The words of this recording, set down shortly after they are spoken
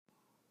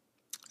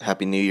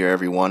Happy New Year,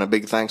 everyone. A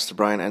big thanks to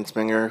Brian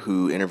Ensminger,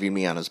 who interviewed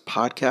me on his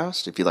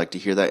podcast. If you'd like to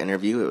hear that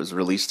interview, it was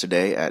released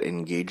today at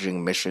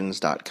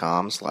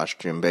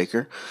engagingmissions.com/Jim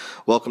Baker.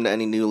 Welcome to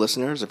any new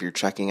listeners if you're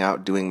checking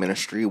out Doing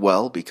Ministry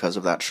Well because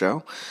of that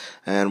show.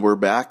 And we're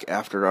back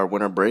after our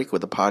winter break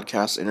with a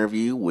podcast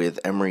interview with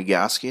Emery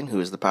Gaskin,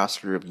 who is the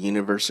pastor of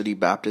University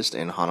Baptist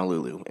in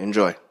Honolulu.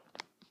 Enjoy.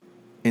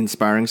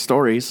 Inspiring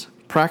stories,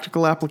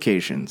 practical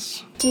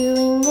applications.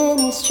 Doing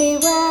ministry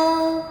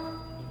well.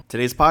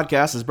 Today's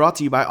podcast is brought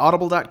to you by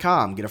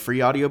Audible.com. Get a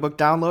free audiobook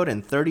download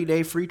and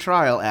 30-day free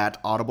trial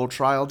at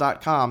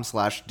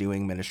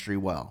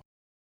audibletrial.com/doingministrywell.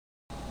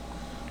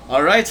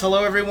 All right,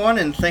 hello everyone,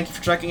 and thank you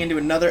for checking into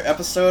another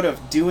episode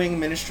of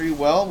Doing Ministry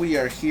Well. We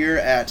are here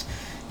at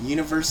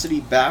University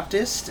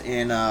Baptist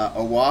in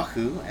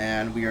Oahu,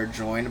 and we are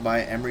joined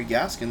by Emery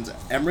Gaskins.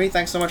 Emery,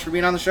 thanks so much for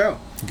being on the show.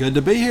 Good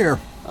to be here.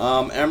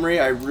 Emery,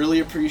 I really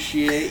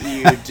appreciate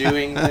you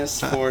doing this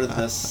for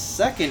the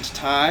second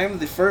time.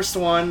 The first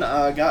one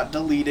got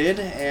deleted,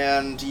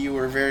 and you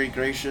were very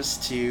gracious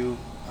to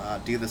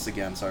do this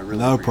again, so I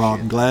really appreciate it. No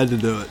problem. Glad to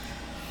do it.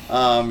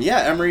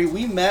 Emery,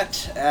 we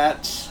met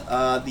at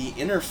the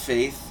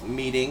Interfaith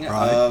meeting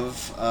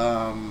of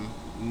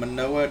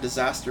Manoa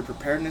Disaster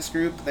Preparedness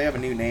Group. They have a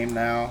new name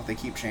now. They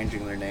keep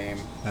changing their name,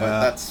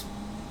 but that's...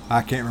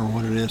 I can't remember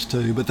what it is,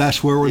 too, but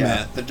that's where we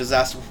met. The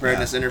Disaster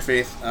Preparedness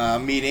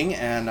Interfaith meeting,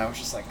 and I was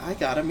just like, I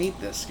gotta meet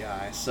this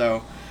guy.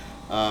 So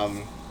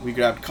we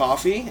grabbed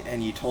coffee,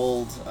 and you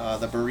told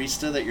the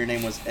barista that your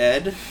name was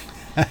Ed.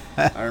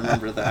 I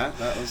remember that.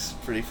 That was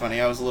pretty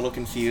funny. I was a little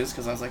confused,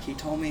 because I was like, he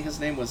told me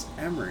his name was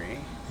Emery.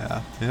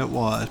 Yeah, it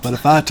was. But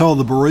if I told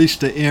the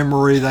barista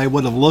Emery, they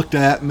would have looked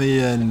at me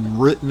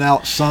and written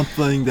out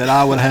something that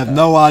I would have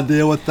no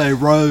idea what they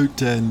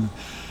wrote, and...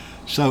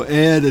 So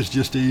Ed is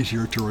just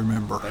easier to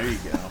remember.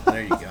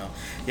 There you go.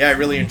 Yeah, I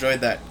really enjoyed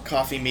that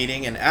coffee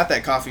meeting, and at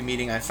that coffee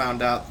meeting I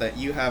found out that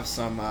you have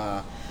some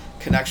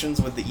connections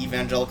with the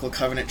Evangelical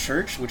Covenant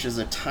Church, which is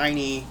a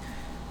tiny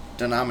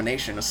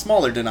denomination, a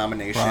smaller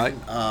denomination. Right.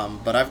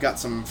 But I've got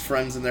some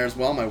friends in there as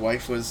well. My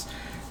wife was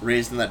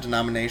raised in that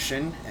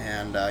denomination,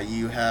 and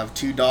you have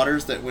two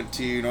daughters that went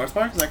to North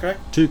Park, is that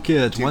correct? Two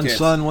kids, one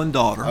son, one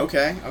daughter.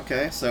 Okay,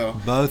 so...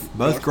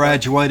 Both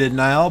graduated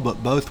now,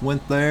 but both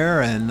went there,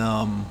 and...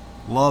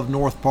 Loved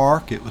North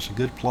Park. It was a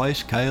good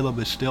place. Caleb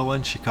is still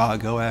in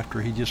Chicago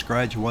after he just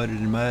graduated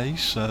in May.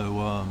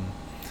 So,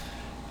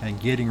 and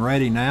getting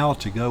ready now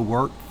to go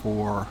work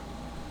for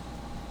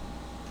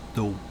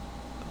the,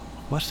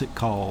 what's it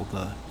called?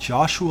 The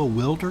Joshua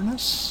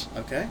Wilderness?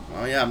 Okay.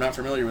 Oh, yeah, I'm not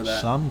familiar with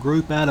that. Some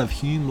group out of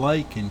Hume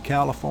Lake in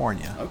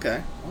California.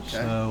 Okay.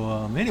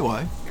 So,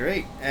 anyway.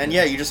 Great. And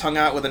yeah, you just hung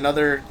out with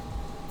another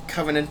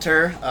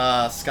Covenanter,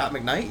 Scott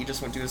McKnight. You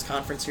just went to his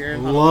conference here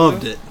in Honolulu.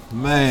 Loved it.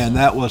 Man,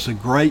 that was a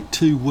great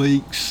 2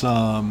 weeks.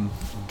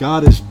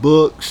 Got his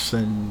books,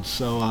 and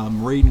so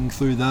I'm reading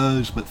through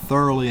those, but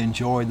thoroughly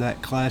enjoyed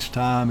that class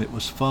time. It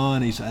was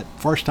fun. He's the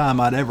first time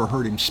I'd ever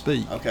heard him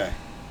speak. Okay.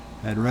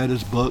 I'd read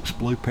his books,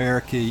 Blue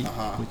Parakeet,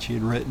 which he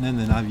had written, and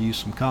then I've used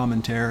some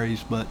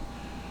commentaries, but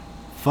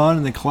fun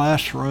in the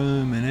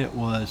classroom, and it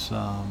was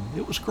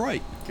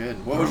great.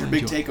 Good. What was your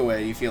big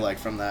takeaway, you feel like,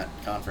 from that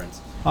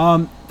conference?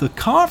 The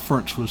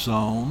conference was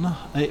on.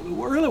 It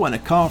really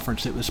wasn't a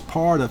conference. It was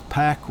part of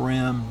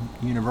PAC-RIM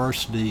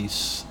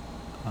University's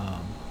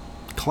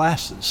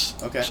classes.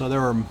 Okay. So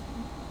there were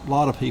a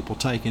lot of people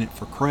taking it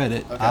for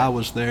credit. Okay. I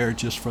was there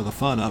just for the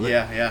fun of it.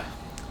 Yeah.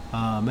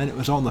 And it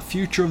was on the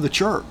future of the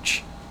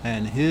church.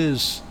 And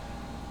his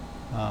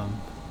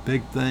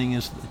big thing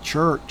is the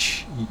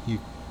church, you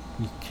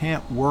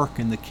can't work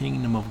in the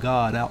kingdom of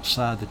God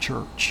outside the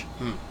church.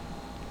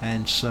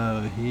 And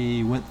so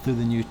he went through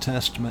the New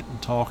Testament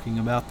and talking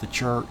about the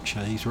church.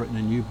 He's written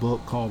a new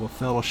book called The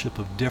Fellowship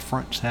of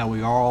Difference, how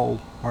we all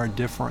are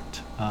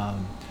different.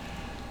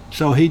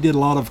 So he did a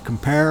lot of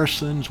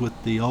comparisons with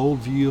the old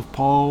view of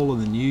Paul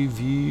and the new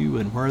view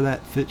and where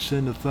that fits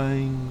into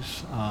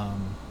things.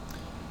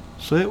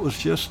 So it was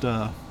just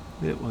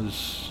it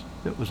was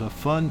a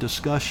fun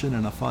discussion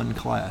and a fun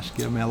class.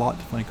 Gave me a lot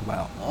to think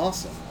about.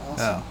 Awesome.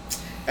 Yeah.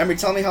 Emery,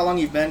 tell me how long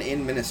you've been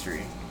in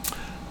ministry.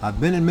 I've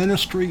been in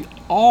ministry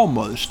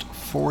almost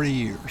 40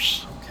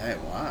 years. Okay,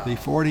 wow. Be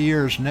 40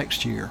 years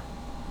next year.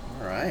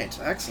 All right,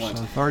 excellent.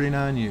 So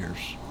 39 years.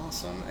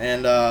 Awesome.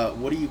 And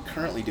what are you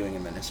currently doing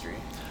in ministry?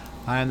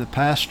 I am the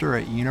pastor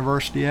at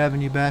University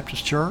Avenue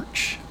Baptist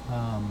Church.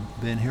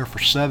 Been here for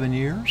 7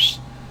 years.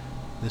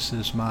 This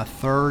is my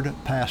third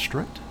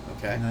pastorate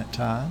in that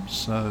time.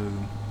 So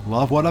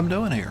love what I'm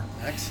doing here.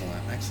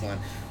 Excellent.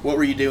 What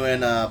were you doing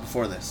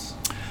before this?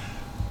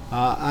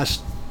 I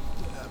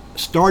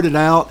started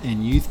out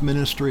in youth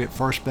ministry at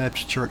First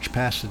Baptist Church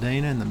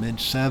Pasadena in the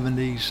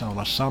mid-'70s on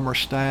a summer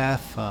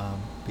staff,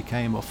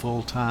 became a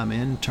full-time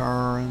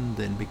intern,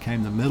 then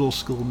became the middle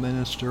school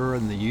minister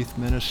and the youth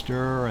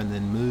minister, and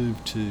then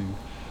moved to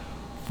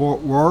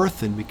Fort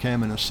Worth and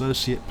became an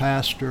associate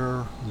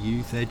pastor,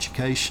 youth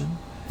education,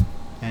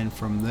 and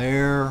from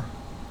there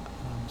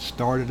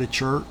started a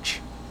church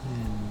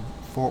in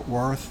Fort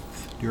Worth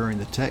during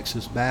the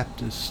Texas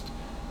Baptist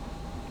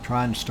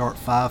trying to start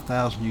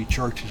 5,000 new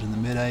churches in the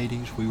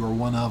mid-'80s. We were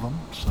one of them.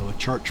 So a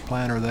church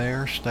planter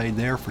there, stayed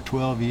there for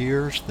 12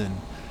 years, then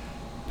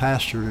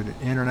pastored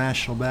at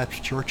International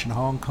Baptist Church in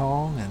Hong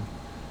Kong, and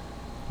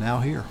now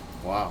here.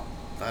 Wow.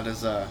 That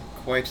is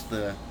quite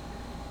the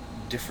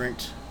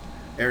different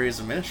areas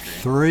of ministry.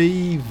 It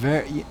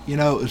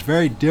was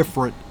very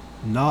different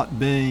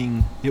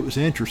it was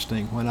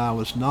interesting. When I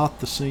was not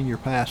the senior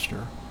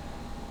pastor,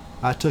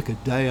 I took a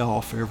day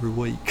off every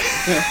week.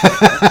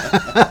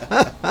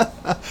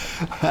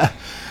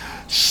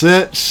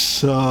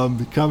 Since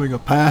becoming a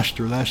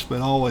pastor, that's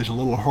been always a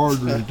little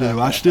harder to do.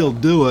 I still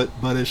do it,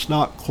 but it's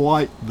not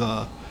quite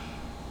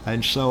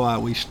and so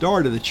we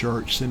started the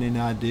church, Cindy and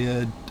I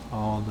did,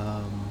 on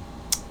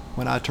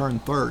when I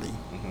turned 30.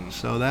 Mm-hmm.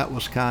 So that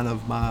was kind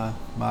of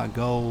my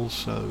goal.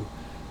 So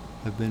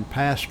I've been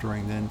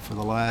pastoring then for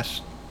the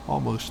last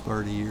almost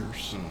 30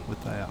 years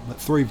with that. But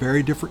 3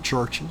 very different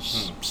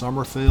churches.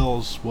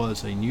 Summerfield's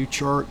was a new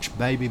church,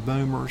 baby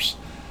boomers.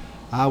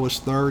 I was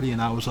 30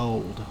 and I was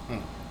old.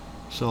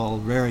 So a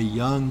very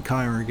young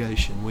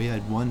congregation. We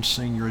had 1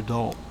 senior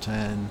adult,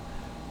 and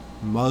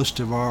most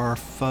of our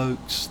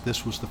folks,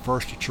 this was the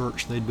first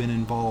church they'd been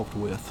involved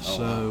with.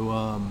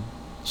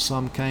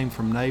 Some came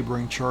from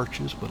neighboring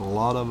churches, but a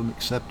lot of them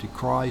accepted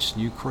Christ,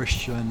 new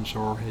Christians,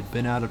 or had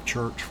been out of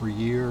church for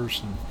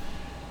years and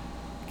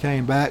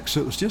came back.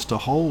 So it was just a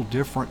whole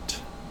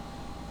different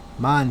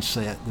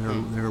mindset.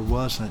 There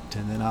wasn't.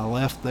 And then I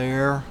left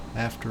there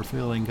after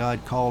feeling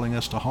God calling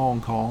us to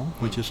Hong Kong,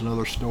 which is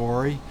another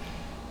story,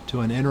 to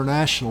an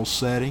international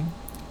setting.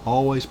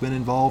 Always been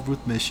involved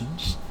with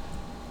missions.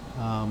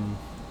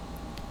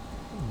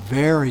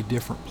 Very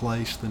different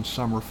place than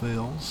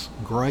Summerfield's.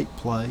 Great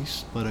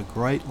place, but a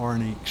great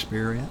learning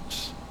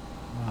experience.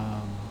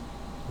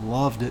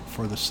 Loved it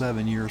for the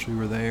 7 years we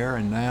were there,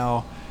 and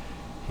now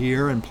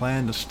here, and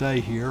plan to stay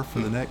here for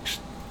the next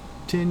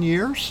 10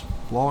 years,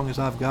 as long as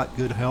I've got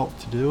good health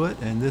to do it.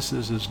 And this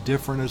is as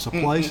different as a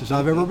place as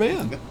I've ever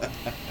been.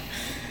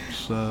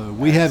 So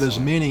we have as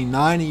many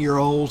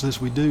 90-year-olds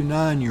as we do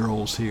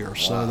 9-year-olds here. Wow.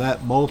 So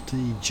that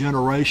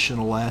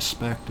multi-generational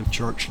aspect of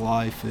church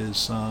life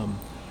is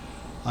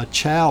a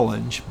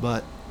challenge,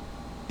 but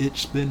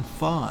it's been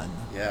fun.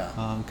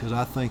 Yeah. Because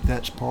I think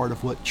that's part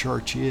of what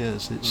church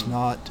is. It's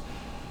not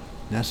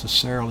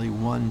necessarily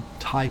one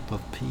type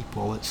of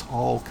people. It's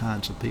all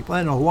kinds of people.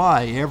 In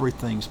Hawaii,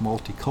 everything's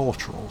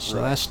multicultural.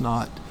 So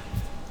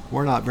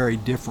we're not very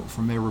different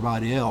from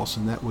everybody else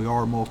in that we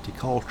are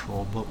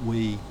multicultural, but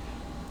we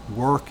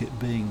work at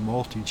being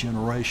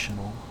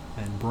multi-generational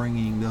and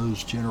bringing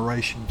those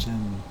generations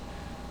in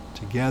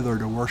together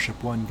to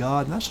worship one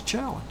God, and that's a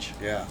challenge.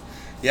 Yeah.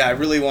 Yeah, I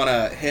really want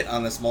to hit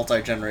on this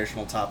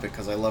multi-generational topic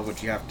because I love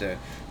what you have to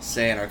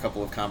say in our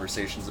couple of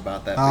conversations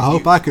about that. I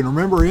hope I can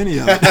remember any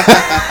of it.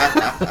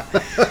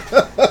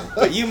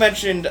 But you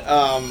mentioned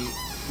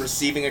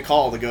receiving a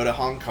call to go to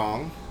Hong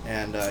Kong,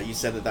 and you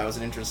said that was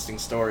an interesting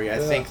story. I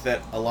think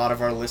that a lot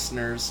of our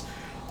listeners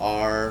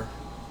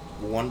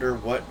wonder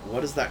what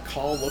does that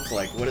call look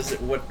like? What is it?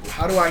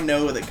 How do I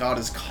know that God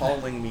is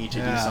calling me to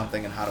do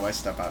something, and how do I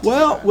step out?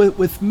 Well,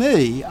 with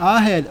me,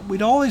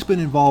 we'd always been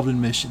involved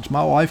in missions.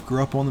 My wife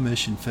grew up on the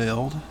mission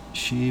field.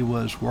 She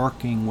was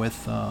working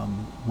with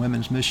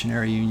Women's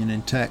Missionary Union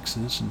in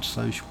Texas, and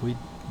so we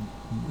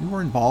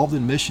were involved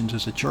in missions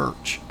as a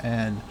church.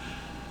 And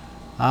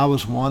I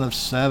was one of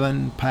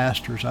 7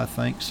 pastors, I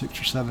think,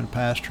 6 or 7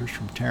 pastors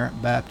from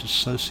Tarrant Baptist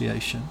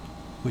Association,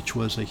 which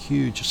was a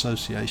huge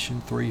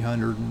association,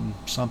 300 and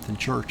something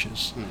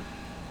churches.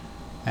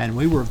 And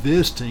we were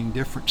visiting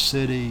different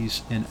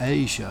cities in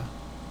Asia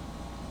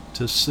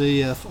to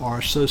see if our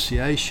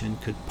association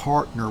could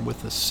partner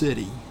with a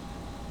city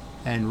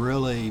and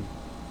really,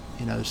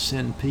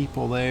 send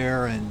people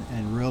there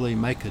and really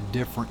make a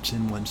difference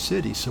in one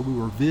city. So we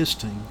were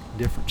visiting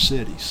different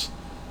cities.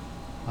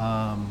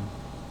 Our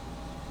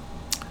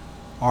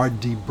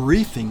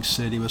debriefing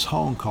city was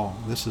Hong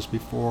Kong. This is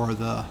before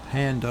the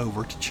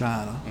handover to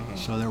China.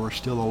 So there were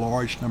still a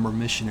large number of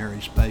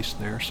missionaries based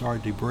there. So our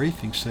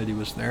debriefing city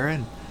was there.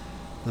 And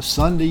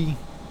the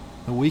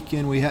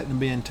weekend we happened to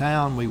be in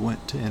town, we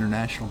went to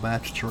International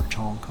Baptist Church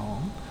Hong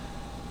Kong.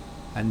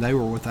 And they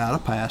were without a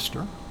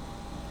pastor.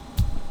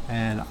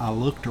 And I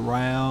looked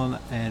around,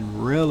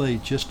 and really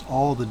just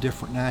all the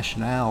different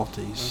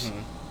nationalities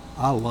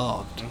I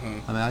loved.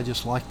 I mean, I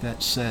just liked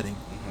that setting.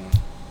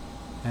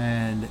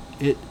 And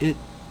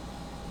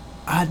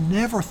I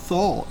never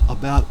thought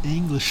about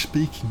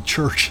English-speaking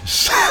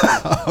churches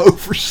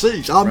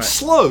overseas. I'm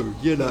slow,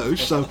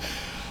 so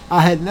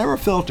I had never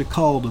felt a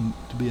call to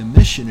be a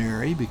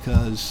missionary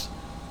because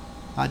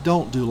I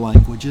don't do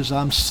languages.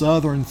 I'm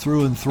Southern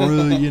through and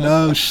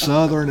through,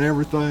 Southern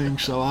everything.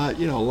 So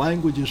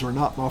languages are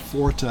not my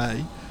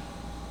forte.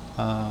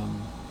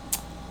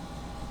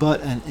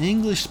 But an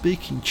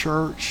English-speaking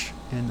church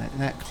in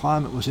that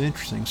climate was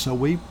interesting. So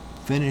we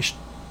finished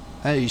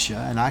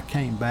Asia, and I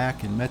came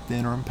back and met the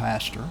interim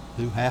pastor,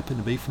 who happened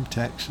to be from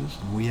Texas,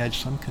 and we had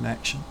some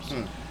connections.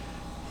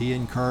 He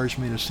encouraged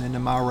me to send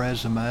him my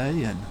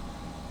resume, and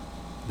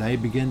they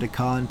began to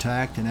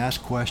contact and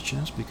ask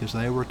questions because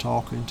they were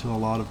talking to a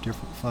lot of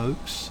different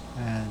folks.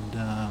 And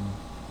a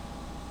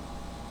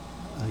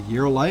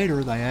year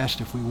later, they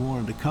asked if we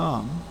wanted to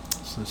come.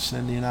 So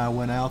Cindy and I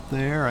went out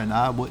there, and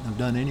I wouldn't have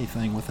done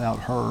anything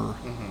without her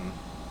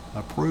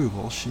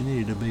approval. She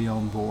needed to be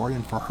on board.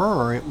 And for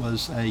her, it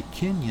was a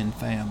Kenyan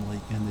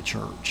family in the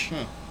church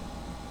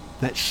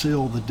that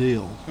sealed the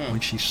deal. When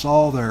she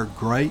saw their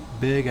great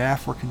big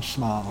African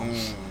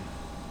smiles,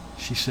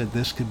 she said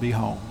this could be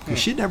home. Because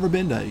she'd never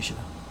been to Asia,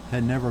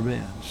 had never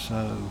been.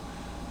 So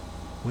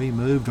we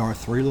moved our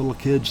 3 little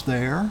kids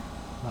there.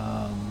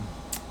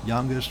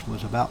 Youngest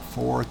was about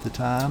 4 at the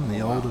time.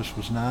 The oldest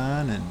was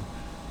 9, and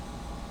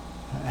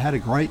had a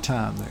great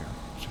time there.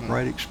 It's a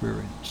great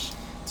experience.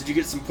 Did you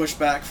get some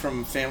pushback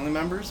from family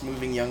members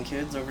moving young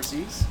kids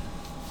overseas?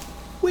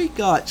 We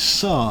got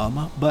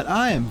some, but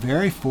I am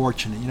very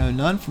fortunate. You know,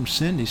 none from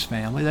Cindy's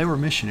family. They were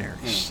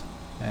missionaries,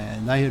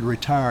 and they had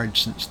retired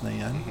since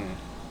then.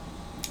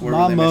 Where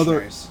were they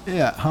missionaries?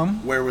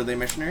 Where were they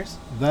missionaries?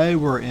 They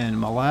were in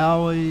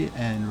Malawi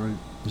and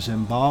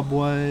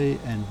Zimbabwe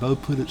and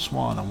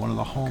Bophuthatswana, one of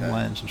the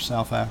homelands of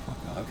South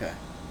Africa. Okay.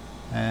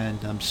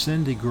 And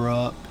Cindy grew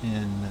up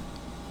in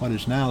what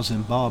is now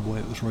Zimbabwe.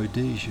 It was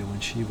Rhodesia when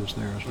she was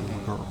there as a little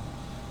girl.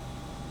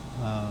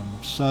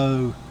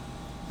 So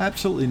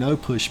absolutely no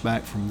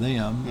pushback from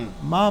them.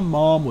 My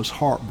mom was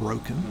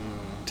heartbroken.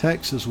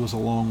 Texas was a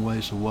long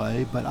ways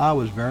away, but I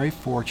was very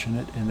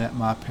fortunate in that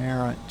my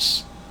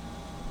parents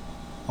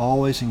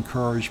always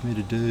encouraged me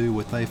to do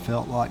what they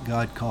felt like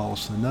God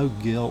calls. So no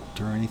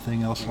guilt or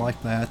anything else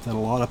like that a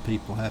lot of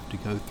people have to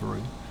go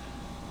through.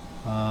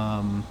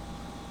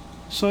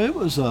 So it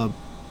was a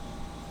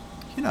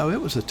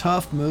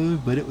tough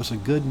move, but it was a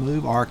good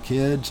move. Our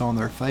kids on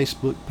their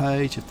Facebook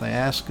page, if they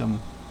ask them,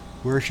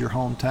 where's your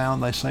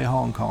hometown, they say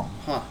Hong Kong.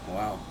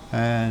 Wow.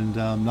 And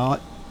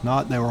not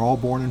they were all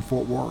born in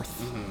Fort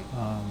Worth.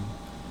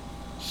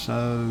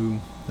 So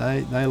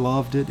they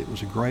loved it. It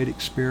was a great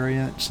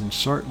experience, and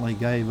certainly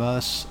gave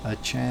us a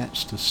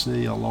chance to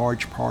see a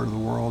large part of the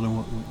world and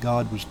what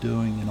God was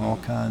doing in all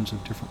kinds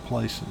of different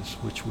places,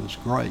 which was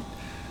great.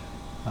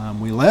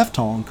 We left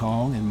Hong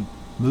Kong and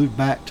moved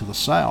back to the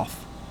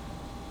South,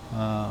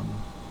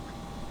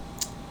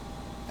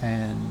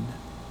 and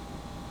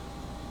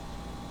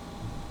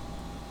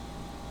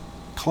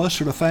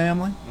closer to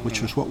family,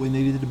 which was what we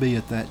needed to be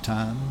at that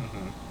time.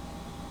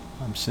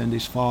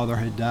 Cindy's father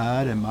had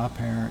died, and my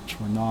parents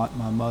were not.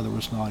 My mother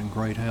was not in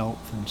great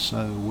health, and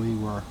so we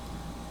were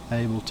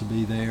able to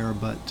be there,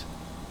 but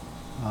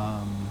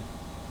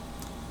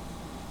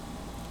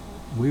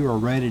we were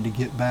ready to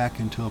get back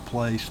into a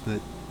place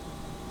that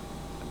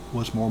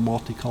was more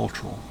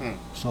multicultural.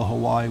 So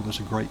Hawaii was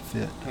a great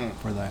fit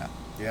for that.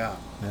 Yeah.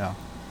 Yeah.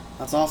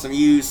 That's awesome.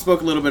 You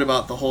spoke a little bit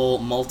about the whole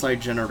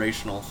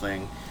multi-generational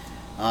thing.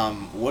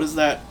 What does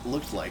that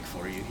look like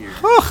for you here?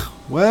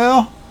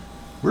 Well,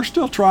 we're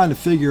still trying to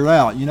figure it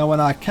out. You know, when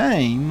I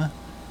came,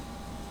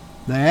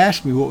 they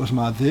asked me what was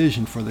my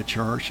vision for the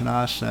church, and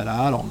I said,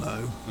 I don't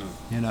know.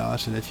 You know, I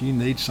said, if you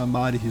need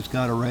somebody who's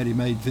got a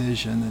ready-made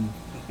vision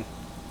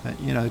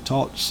and,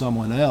 talk to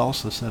someone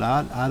else, I said,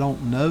 I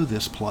don't know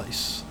this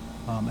place.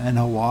 And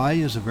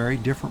Hawaii is a very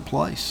different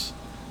place.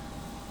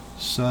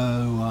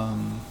 So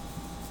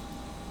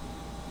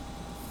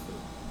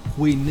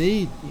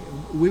we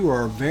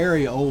were a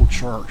very old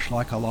church,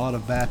 like a lot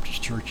of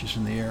Baptist churches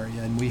in the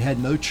area, and we had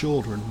no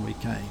children when we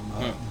came.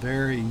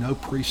 No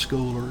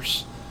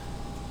preschoolers,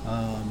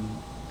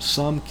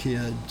 some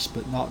kids,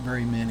 but not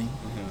very many.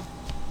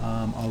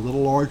 A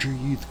little larger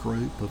youth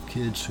group of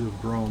kids who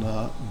have grown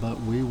up,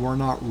 but we were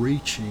not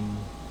reaching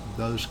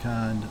those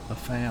kind of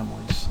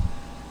families.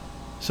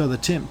 So the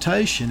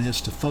temptation is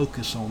to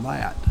focus on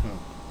that.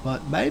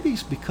 But maybe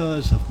it's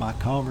because of my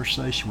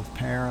conversation with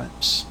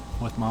parents,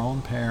 with my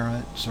own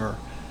parents, or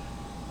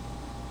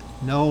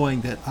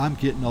knowing that I'm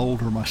getting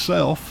older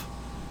myself.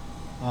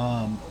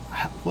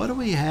 What do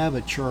we have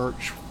a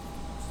church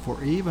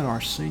for even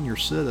our senior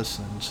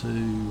citizens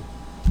who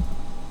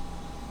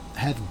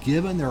have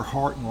given their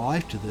heart and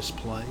life to this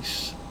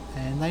place,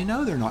 and they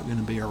know they're not going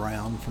to be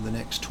around for the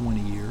next 20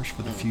 years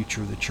for the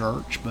future of the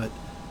church, but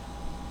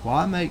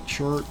why make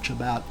church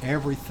about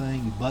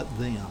everything but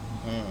them?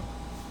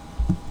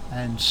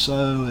 And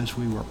so as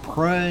we were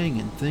praying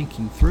and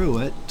thinking through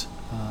it,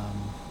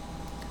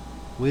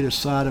 we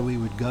decided we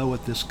would go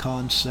with this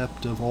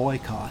concept of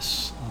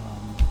oikos,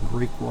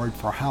 Greek word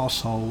for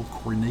household.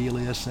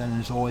 Cornelius and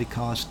his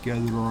oikos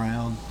gathered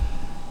around.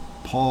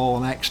 Paul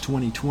in Acts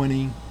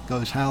 20:20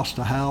 goes house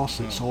to house.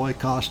 It's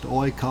oikos to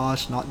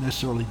oikos, not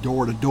necessarily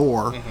door to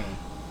door,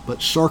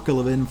 but circle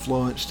of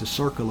influence to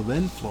circle of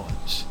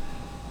influence.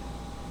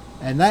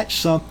 And that's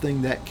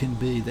something that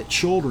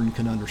children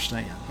can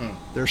understand.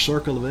 Their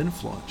circle of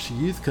influence.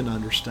 Youth can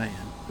understand.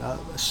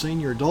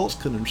 Senior adults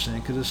can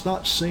understand, because it's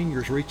not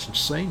seniors reaching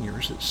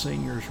seniors, it's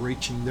seniors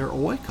reaching their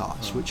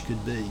oikos, which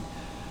could be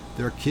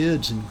their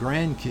kids and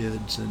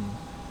grandkids and,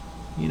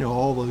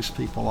 all those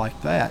people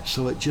like that.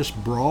 So it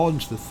just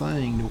broadens the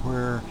thing to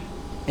where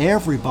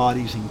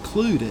everybody's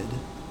included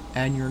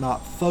and you're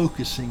not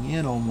focusing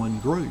in on one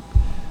group.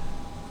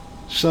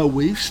 So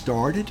we've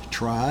started to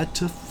try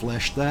to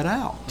flesh that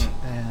out.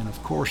 And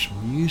of course,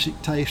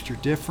 music tastes are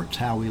different.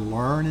 How we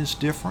learn is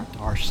different.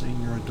 Our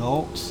senior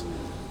adults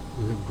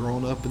who have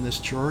grown up in this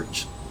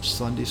church,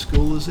 Sunday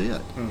school is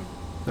it.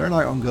 They're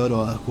not going to go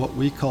to what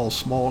we call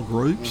small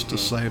groups to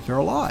save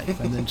their life.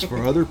 And then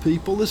for other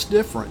people, it's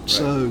different. Right.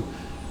 So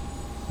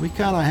we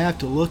kind of have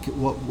to look at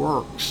what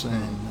works.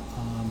 And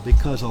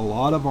because a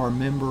lot of our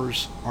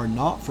members are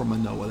not from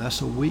Manoa,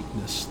 that's a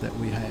weakness that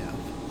we have.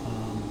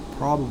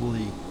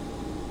 Probably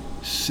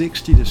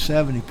 60 to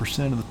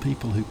 70% of the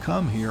people who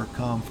come here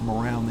come from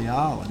around the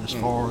island, as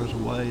far as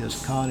away as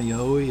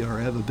Kaneohe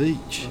or Ewa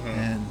Beach,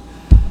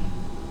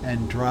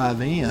 and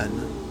drive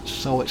in.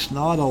 So it's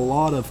not a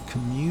lot of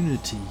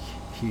community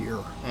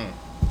here.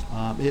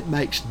 It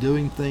makes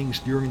doing things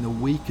during the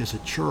week as a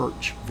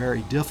church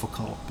very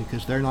difficult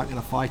because they're not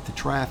going to fight the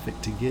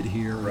traffic to get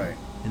here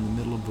in the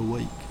middle of the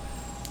week.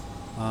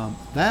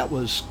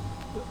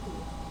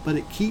 But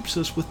it keeps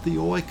us with the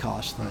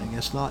oikos thing.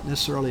 It's not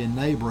necessarily a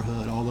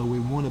neighborhood, although we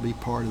want to be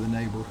part of the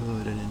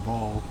neighborhood and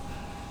involved.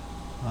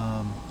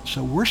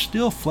 So we're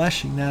still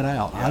fleshing that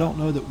out. I don't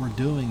know that we're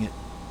doing it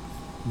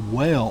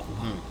well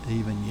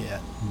even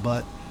yet,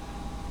 but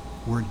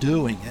we're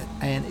doing it,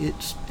 and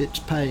it's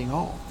paying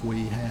off.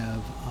 We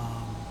have,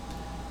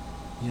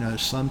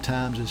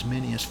 sometimes as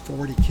many as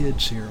 40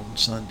 kids here on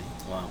Sunday.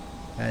 Wow.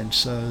 And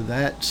so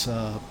that's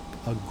a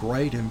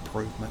great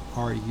improvement.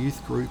 Our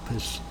youth group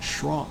has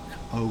shrunk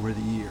over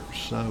the years,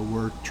 so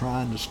we're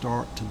trying to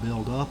start to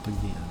build up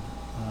again.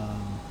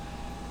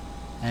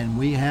 And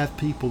we have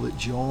people that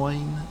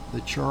join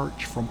the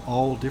church from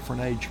all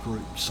different age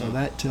groups, so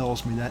that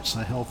tells me that's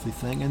a healthy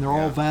thing, and they're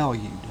all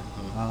valued.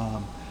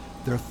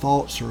 Their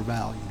thoughts are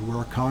valued.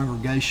 We're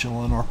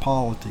congregational in our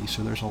polity,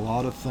 so there's a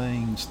lot of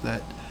things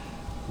that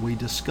we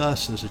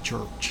discuss as a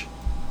church,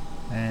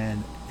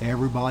 and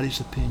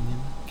everybody's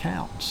opinion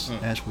counts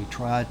as we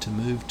try to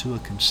move to a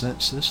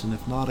consensus, and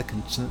if not a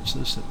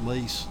consensus, at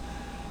least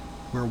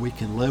where we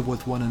can live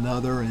with one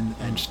another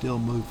and still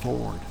move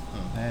forward.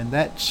 And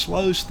that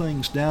slows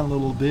things down a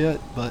little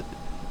bit, but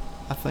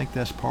I think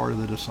that's part of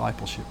the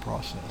discipleship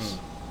process.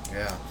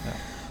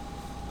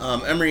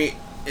 Emery,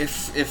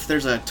 if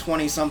there's a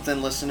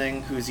 20-something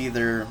listening who's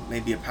either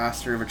maybe a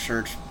pastor of a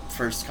church,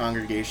 first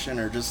congregation,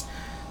 or just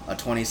a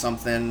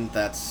 20-something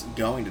that's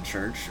going to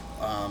church,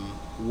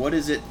 what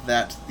is it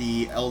that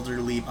the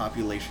elderly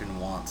population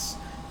wants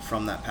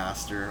from that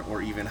pastor,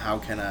 or even how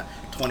can a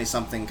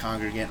 20-something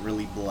congregant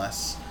really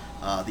bless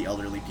the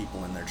elderly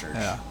people in their church?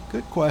 Yeah,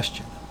 good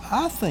question.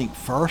 I think,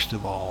 first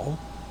of all,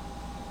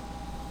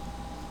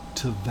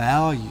 to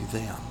value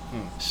them.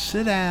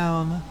 Sit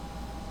down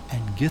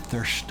and get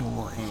their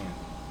story.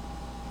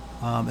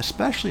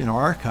 Especially in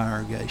our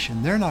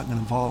congregation, they're not going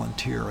to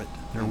volunteer it.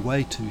 They're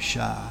way too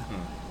shy.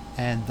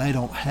 And they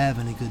don't have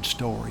any good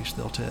stories,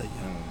 they'll tell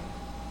you.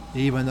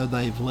 Even though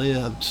they've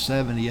lived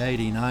 70,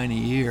 80, 90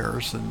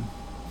 years, and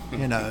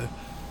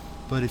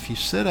but if you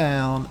sit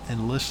down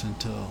and listen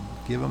to them,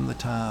 give them the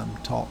time,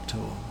 talk to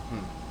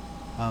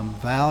them,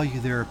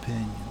 value their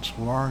opinions,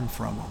 learn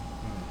from them.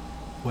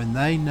 When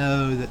they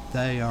know that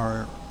they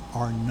are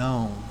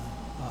known,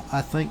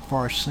 I think for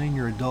our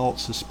senior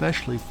adults,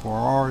 especially for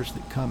ours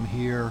that come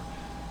here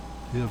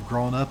who have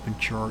grown up in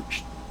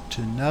church,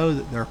 to know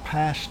that their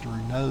pastor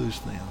knows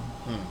them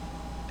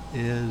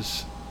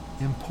is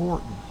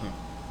important.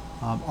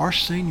 Our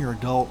senior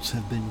adults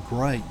have been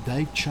great.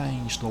 They've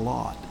changed a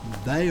lot.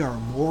 They are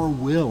more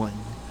willing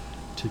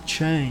to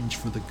change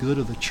for the good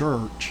of the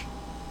church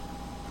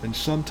than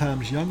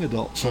sometimes young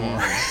adults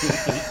are.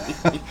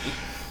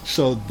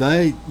 So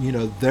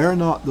they're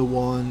not the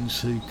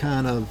ones who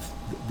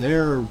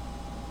they're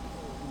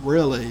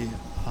really,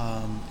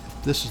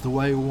 if this is the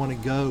way we want to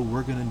go,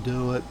 we're going to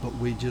do it, but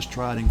we just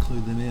try to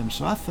include them in.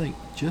 So I think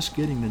just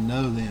getting to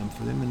know them,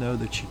 for them to know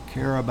that you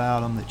care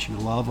about them, that you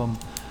love them,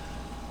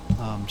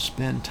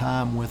 spend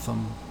time with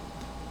them,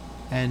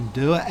 and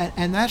do it.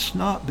 And that's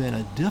not been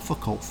a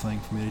difficult thing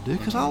for me to do,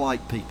 because I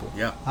like people.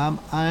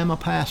 I am a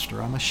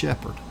pastor. I'm a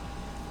shepherd.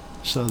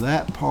 So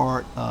that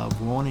part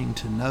of wanting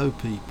to know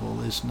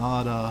people is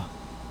not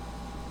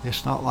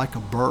it's not like a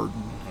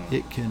burden.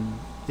 It can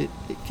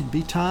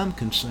be time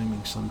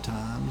consuming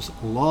sometimes.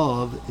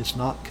 Love is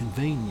not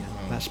convenient.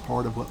 That's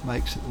part of what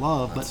makes it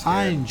love. But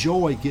I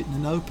enjoy getting to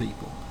know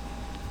people.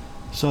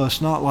 So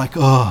it's not like,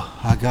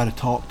 I got to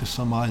talk to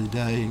somebody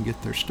today and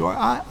get their story.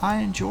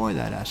 I enjoy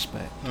that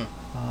aspect.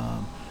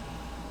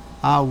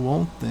 I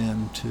want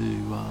them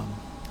to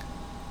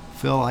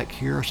feel like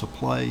here's a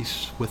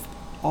place with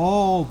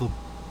all the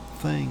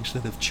things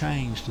that have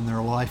changed in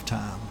their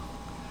lifetime,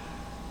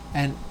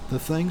 and the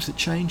things that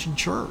change in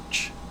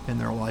church in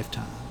their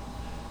lifetime,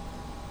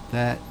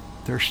 that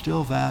they're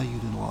still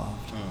valued and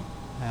loved.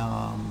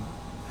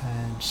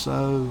 And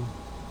so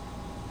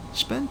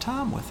spend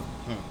time with them.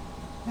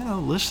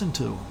 Listen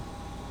to them.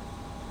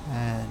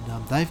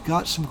 And they've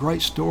got some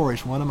great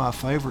stories. One of my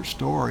favorite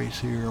stories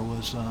here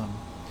was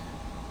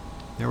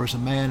there was a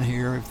man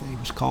here, he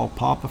was called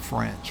Papa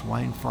France,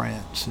 Wayne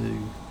France, who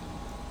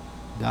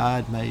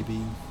died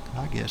maybe,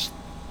 I guess,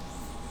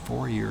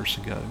 4 years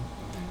ago.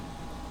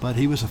 But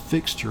he was a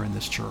fixture in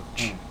this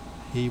church.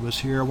 He was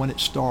here when it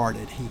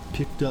started. He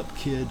picked up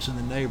kids in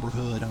the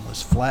neighborhood on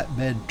his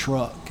flatbed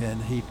truck,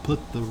 and he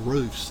put the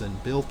roofs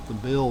and built the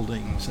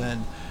buildings.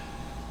 And,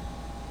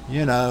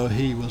 you know,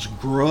 he was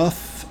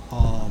gruff,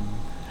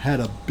 had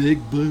a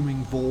big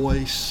booming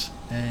voice,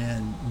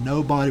 and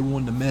nobody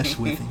wanted to mess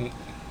with him.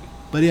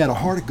 But he had a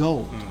heart of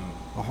gold,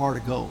 a heart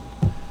of gold.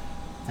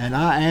 And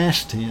I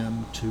asked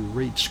him to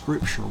read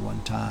scripture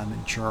one time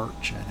in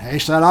church, and he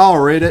said, "I'll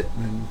read it."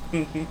 And,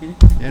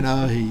 you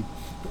know,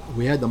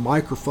 we had the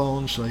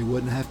microphone so he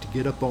wouldn't have to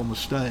get up on the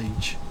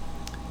stage.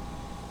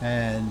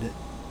 And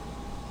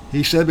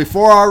he said,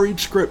 "Before I read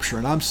scripture,"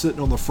 and I'm sitting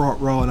on the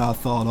front row, and I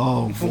thought,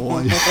 oh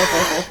boy,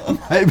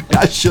 maybe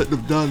I shouldn't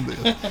have done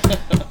this.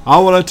 I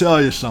want to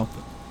tell you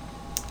something.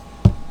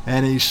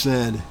 And he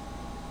said,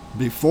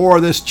 "Before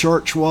this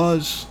church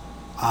was,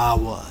 I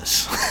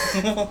was."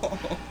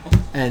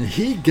 And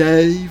he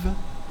gave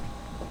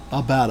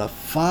about a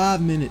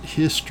 5-minute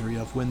history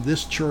of when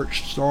this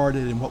church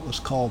started in what was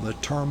called the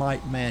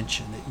Termite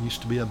Mansion. It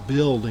used to be a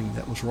building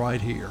that was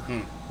right here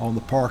on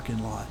the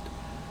parking lot,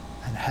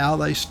 and how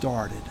they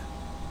started,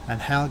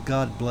 and how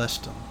God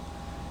blessed them,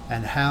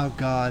 and how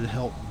God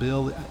helped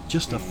build.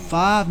 Just a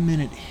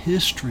 5-minute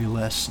history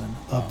lesson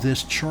of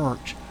this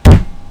church.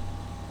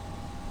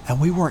 And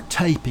we weren't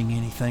taping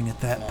anything at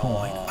that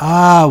point.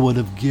 I would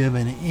have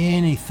given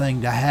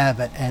anything to have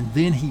it. And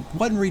then he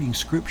wasn't reading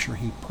scripture,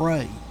 he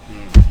prayed.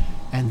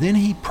 And then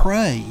he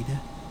prayed,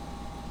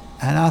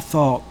 and I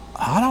thought,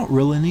 I don't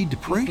really need to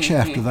preach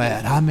after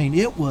that. I mean,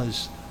 it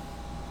was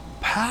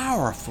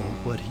powerful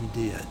what he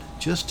did.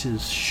 Just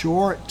his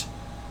short,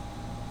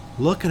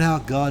 look at how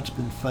God's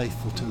been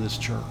faithful to this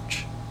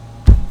church.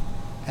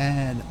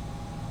 And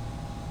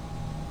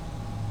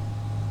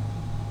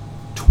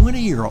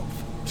 20-year-old,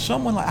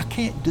 someone like, I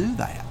can't do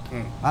that.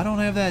 I don't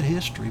have that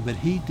history, but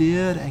he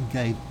did, and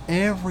gave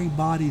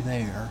everybody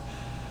there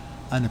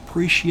an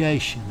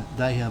appreciation that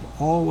they have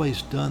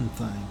always done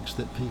things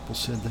that people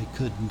said they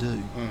couldn't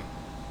do,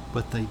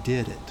 but they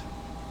did it.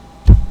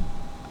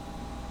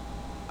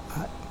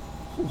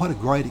 What a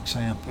great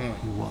example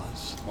he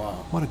was.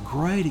 Wow. What a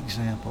great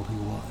example he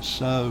was.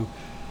 So,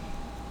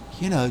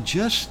 you know,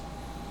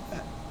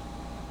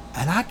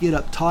 and I get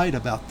uptight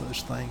about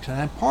those things.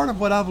 And part of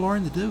what I've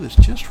learned to do is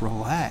just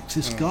relax.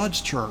 It's God's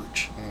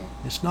church.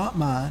 It's not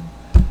mine.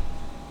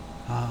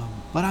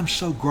 But I'm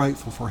so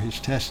grateful for his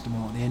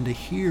testimony, and to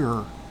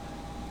hear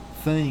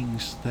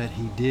things that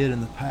he did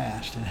in the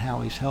past and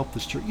how he's helped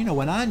this church. You know,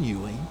 when I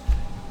knew him,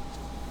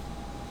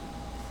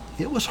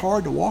 it was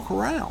hard to walk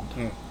around.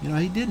 You know,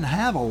 he didn't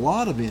have a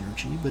lot of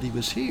energy, but he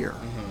was here.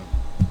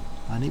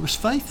 And he was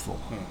faithful.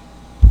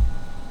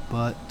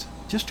 But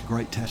just a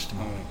great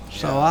testimony.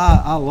 So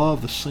I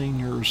love the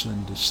seniors,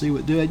 and to see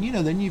what do. And, you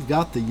know, then you've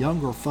got the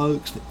younger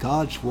folks that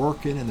God's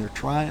working and they're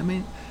trying. I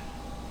mean,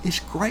 it's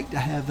great to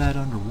have that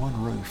under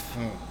one roof,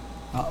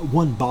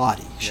 one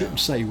body. Shouldn't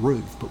say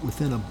roof, but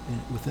within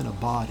a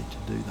body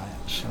to do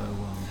that. So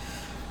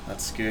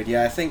that's good.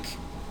 Yeah, I think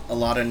a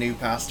lot of new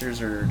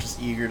pastors are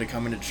just eager to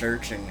come into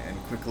church and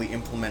quickly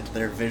implement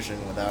their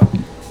vision without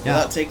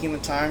taking the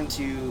time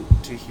to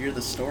hear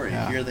the story,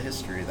 hear the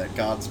history that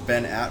God's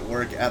been at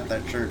work at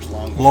that church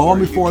long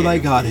before they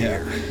got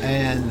here.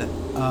 And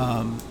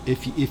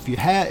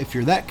if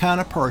you're that kind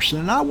of person,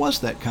 and I was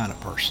that kind of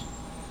person,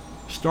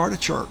 start a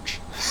church.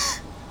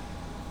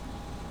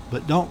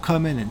 But don't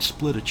come in and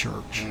split a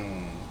church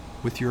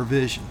with your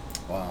vision.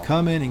 Wow.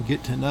 Come in and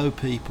get to know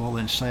people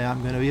and say,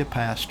 I'm going to be a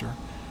pastor.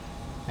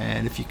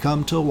 And if you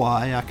come to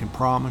Hawaii, I can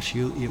promise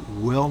you it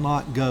will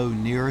not go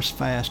near as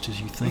fast as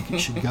you think it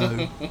should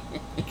go.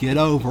 Get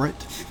over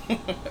it.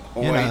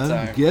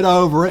 Get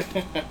over it.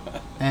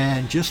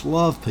 And just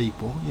love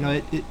people. You know,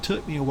 it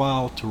took me a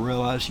while to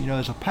realize, you know,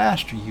 as a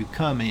pastor, you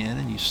come in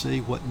and you see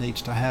what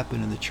needs to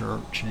happen in the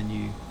church, and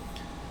you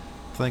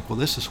think, well,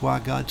 this is why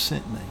God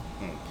sent me.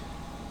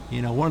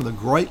 You know, one of the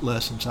great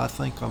lessons I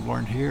think I've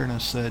learned here, and I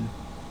said,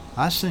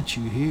 I sent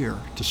you here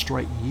to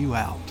straighten you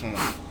out.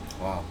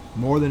 Wow.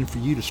 More than for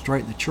you to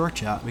straighten the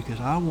church out,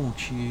 because I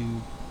want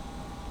you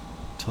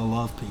to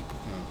love people.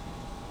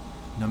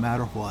 No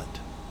matter what.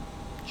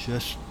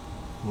 Just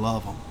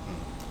love them.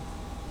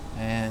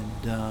 And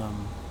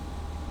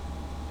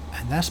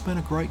that's been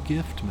a great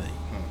gift to me.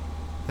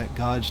 That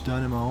God's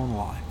done in my own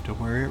life, to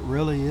where it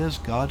really is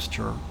God's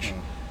church.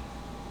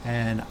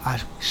 And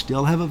I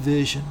still have a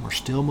vision. We're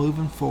still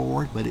moving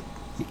forward, but it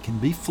can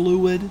be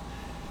fluid,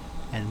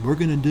 and we're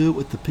going to do it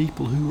with the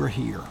people who are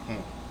here.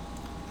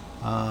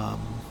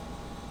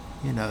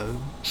 You know,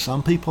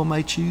 some people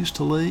may choose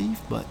to leave,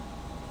 but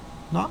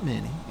not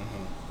many.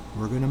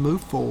 We're going to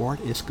move forward.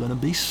 It's going to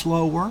be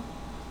slower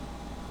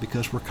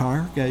because we're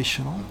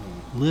congregational.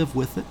 Live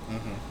with it.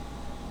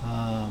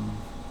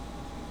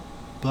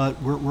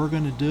 But we're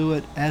going to do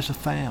it as a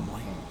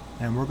family.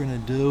 And we're going to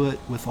do it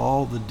with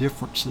all the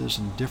differences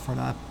and different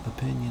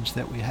opinions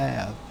that we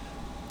have,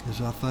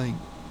 because I think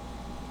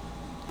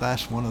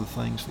that's one of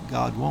the things that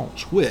God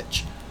wants,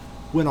 which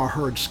when I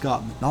heard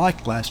Scott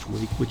McKnight last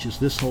week, which is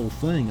this whole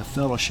thing, a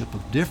fellowship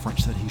of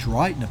difference that he's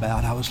writing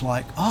about, I was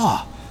like,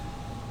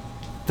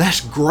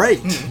 that's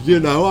great.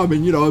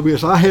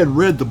 Because I hadn't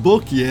read the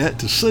book yet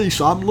to see,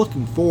 so I'm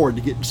looking forward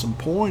to getting some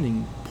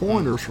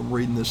pointers from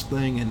reading this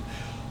thing and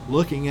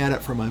looking at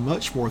it from a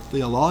much more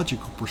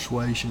theological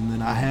persuasion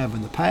than I have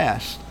in the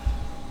past.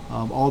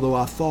 Although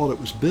I thought it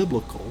was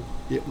biblical,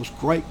 it was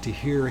great to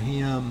hear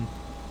him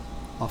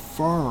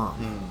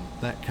affirm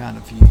that kind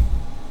of view.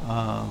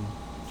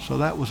 So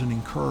that was an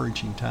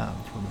encouraging time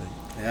for me.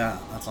 Yeah,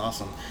 that's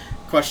awesome.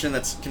 Question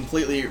that's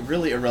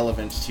really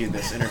irrelevant to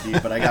this interview,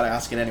 but I got to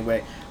ask it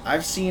anyway.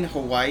 I've seen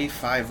Hawaii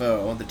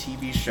Five-0, the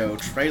TV show,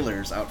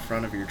 trailers out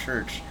front of your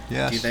church.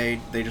 Yes. Do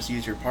they just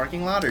use your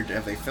parking lot, or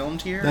have they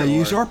filmed here? They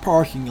use our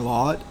parking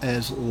lot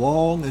as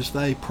long as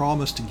they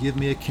promise to give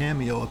me a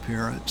cameo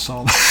appearance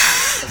on.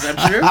 Is that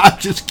true? I'm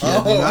just kidding.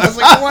 I was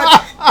like,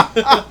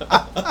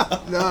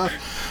 what? No.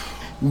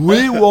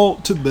 We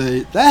want to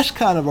be, that's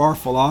kind of our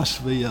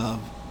philosophy of,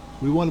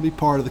 we want to be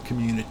part of the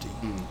community.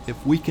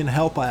 If we can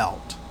help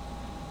out,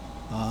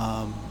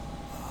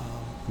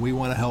 we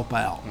want to help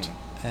out.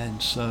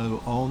 And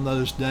so on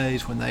those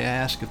days when they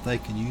ask if they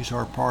can use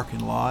our parking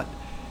lot,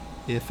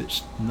 if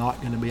it's not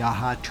going to be a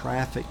high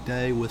traffic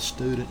day with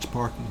students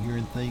parking here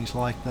and things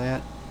like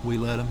that, we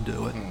let them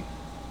do it.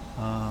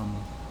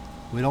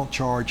 We don't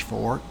charge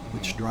for it,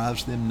 which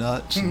drives them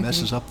nuts and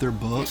messes up their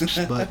books.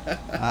 But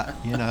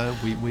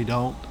we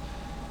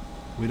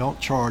don't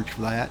charge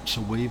for that.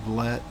 So we've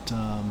let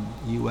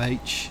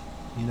UH,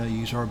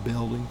 use our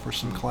building for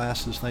some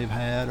classes they've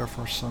had, or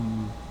for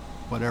some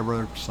of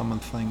the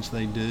things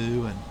they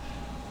do, and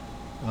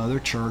other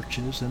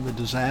churches. And the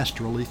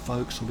disaster relief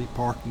folks will be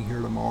parking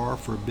here tomorrow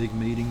for a big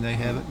meeting they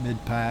have at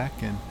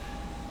Mid-Pac, and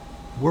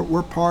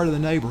we're part of the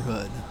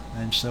neighborhood,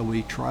 and so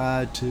we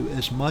try to,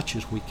 as much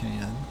as we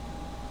can.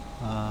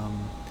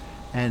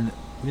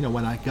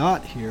 When I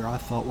got here, I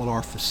thought, well,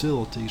 our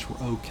facilities were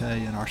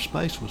okay and our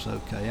space was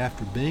okay.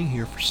 After being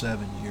here for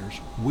 7 years,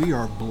 we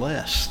are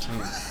blessed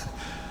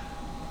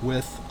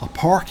with a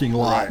parking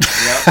lot.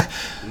 Right. Yep.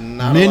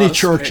 Many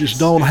churches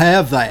don't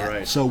have that.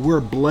 Right. So we're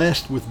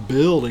blessed with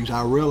buildings.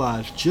 I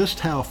realize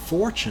just how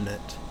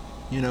fortunate,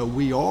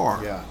 we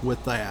are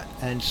with that.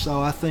 And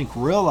so I think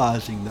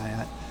realizing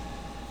that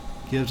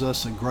gives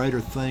us a greater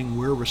thing.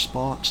 We're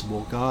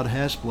responsible. God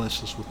has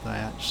blessed us with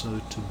that.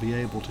 So to be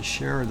able to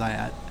share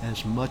that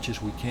as much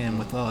as we can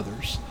with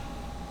others,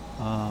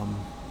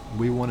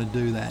 we want to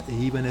do that,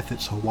 even if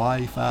it's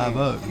Hawaii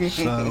Five-0.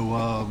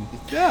 So,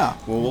 yeah.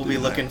 Well, we'll be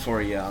looking for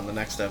you on the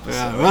next episode.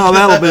 Yeah, well,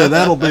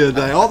 that'll be a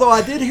day. Although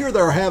I did hear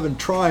they're having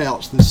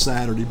tryouts this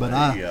Saturday, but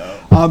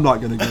I'm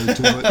not going to go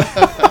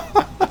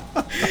to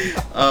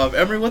it.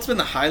 Emery, what's been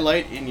the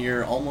highlight in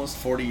your almost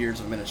 40 years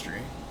of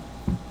ministry?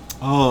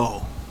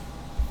 Oh.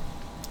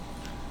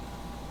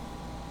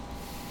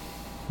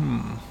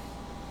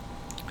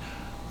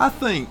 I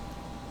think,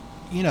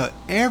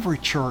 every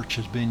church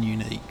has been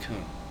unique.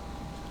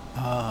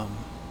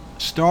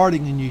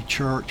 Starting a new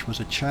church was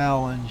a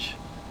challenge.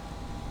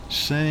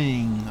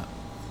 Seeing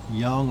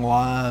young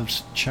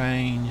lives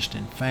changed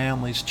and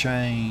families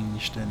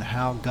changed, and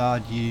how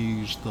God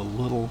used the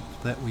little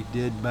that we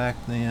did back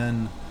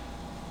then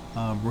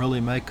really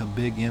make a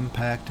big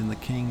impact in the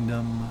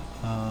kingdom.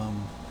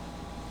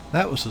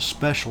 That was a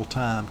special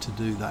time to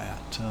do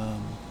that.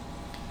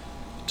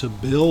 To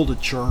build a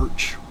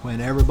church when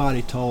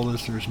everybody told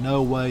us there's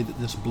no way that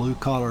this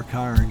blue-collar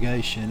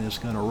congregation is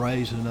going to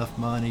raise enough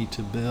money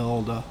to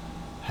build a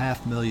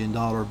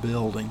 $500,000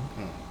 building.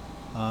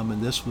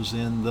 And this was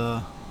in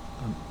the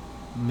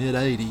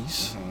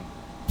mid-'80s.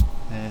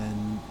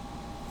 And,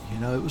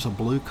 it was a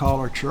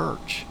blue-collar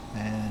church.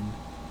 And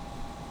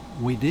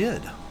we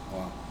did.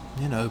 Wow.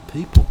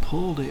 People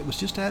pulled it. It was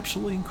just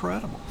absolutely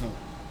incredible.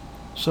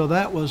 So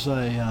that was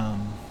a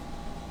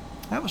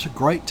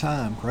great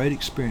time, great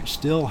experience.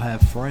 Still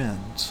have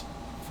friends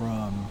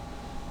from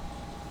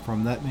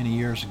that many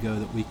years ago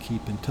that we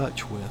keep in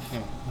touch with.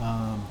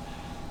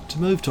 To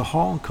move to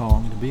Hong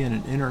Kong, to be in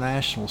an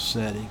international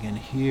setting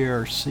and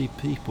see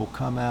people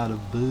come out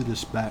of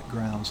Buddhist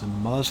backgrounds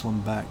and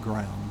Muslim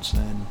backgrounds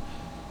and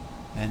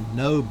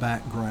no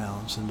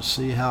backgrounds, and to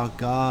see how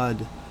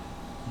God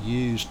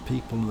used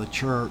people in the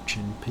church,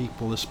 and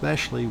people,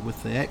 especially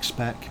with the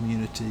expat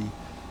community,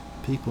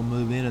 people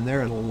move in and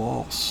they're at a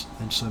loss,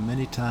 and so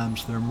many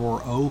times they're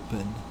more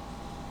open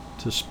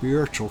to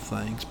spiritual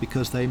things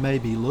because they may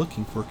be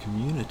looking for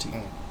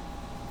community,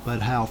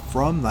 but how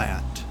from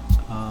that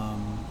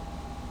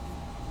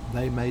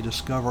they may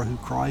discover who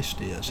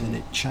Christ is, and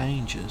it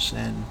changes.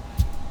 And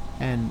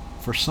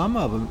for some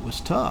of them it was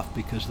tough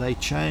because they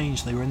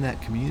changed, they were in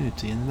that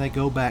community, and then they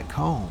go back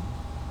home,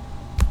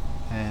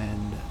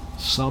 and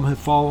some have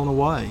fallen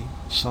away,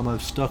 some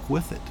have stuck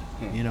with it.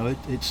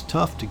 It's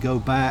tough to go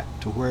back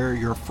to where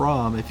you're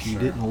from if you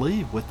didn't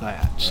leave with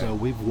that. Right. So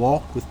we've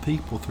walked with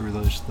people through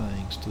those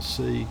things to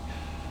see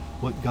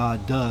what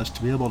God does,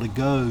 to be able to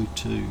go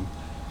to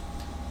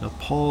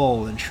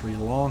Nepal and Sri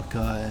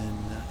Lanka and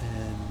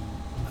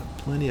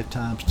plenty of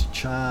times to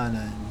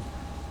China and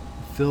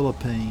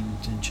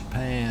Philippines and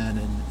Japan,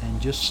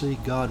 and just see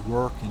God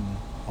work in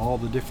all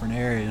the different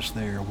areas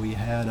there. We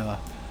had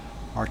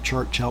our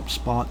church helped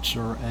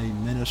sponsor a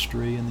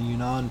ministry in the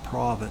Yunnan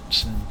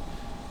province in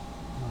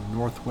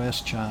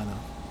northwest China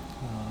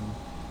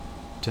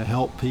to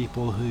help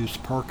people whose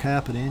per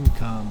capita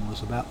income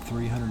was about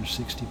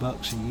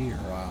 $360 a year.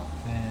 Wow.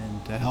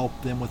 And to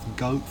help them with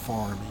goat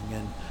farming,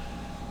 and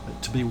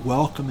to be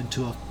welcomed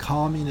into a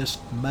communist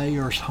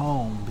mayor's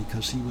home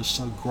because he was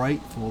so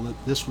grateful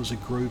that this was a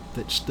group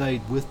that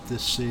stayed with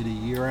this city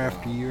year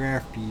after year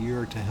after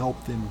year to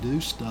help them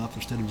do stuff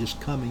instead of just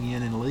coming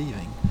in and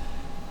leaving.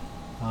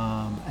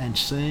 And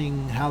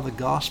seeing how the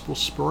gospel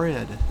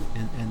spread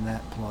in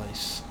that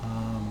place.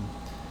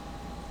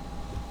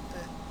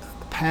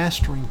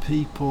 Pastoring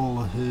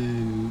people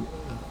who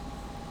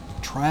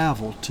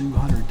travel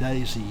 200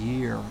 days a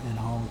year in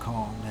Hong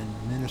Kong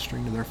and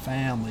ministering to their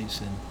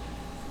families, and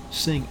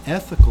seeing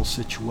ethical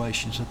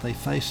situations that they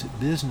face at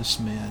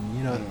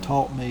businessmen. It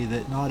taught me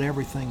that not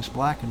everything's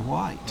black and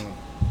white.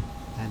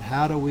 And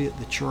how do we at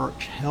the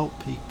church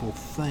help people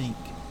think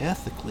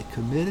ethically?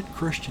 Committed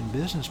Christian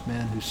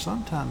businessmen who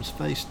sometimes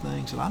face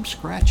things that I'm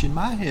scratching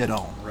my head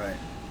on. Right.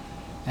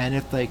 And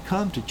if they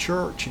come to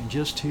church and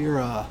just hear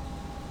a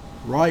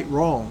right,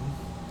 wrong,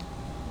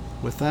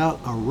 without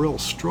a real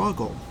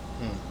struggle,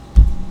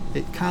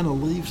 it kind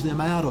of leaves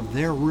them out of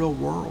their real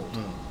world.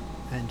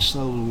 And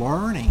so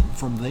learning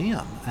from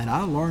them, and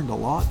I learned a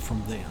lot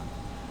from them,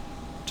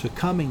 to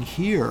coming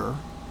here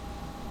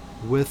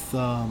with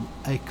a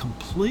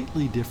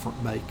completely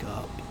different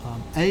makeup,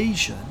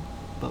 Asian,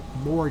 but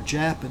more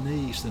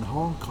Japanese than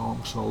Hong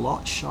Kong, so a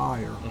lot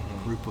shyer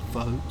group of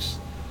folks,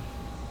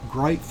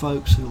 great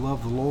folks who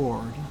love the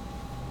Lord,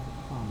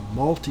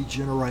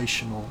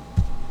 multi-generational,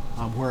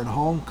 where in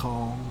Hong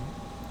Kong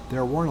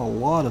there weren't a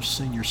lot of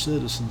senior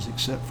citizens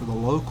except for the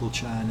local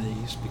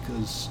Chinese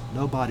because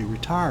nobody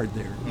retired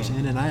there. It was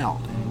in and out,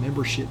 and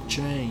membership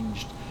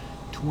changed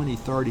 20,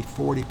 30,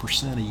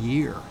 40% a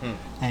year,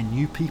 and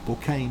new people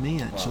came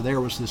in. Wow. So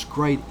there was this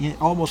great,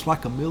 almost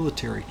like a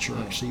military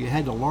church. So you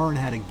had to learn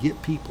how to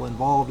get people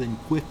involved in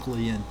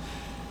quickly and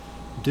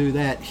do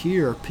that.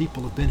 Here,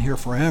 people have been here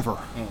forever.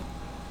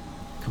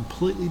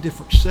 Completely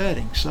different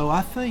setting. So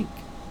I think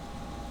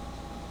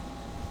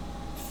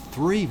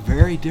 3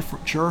 very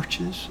different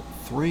churches,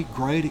 3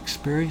 great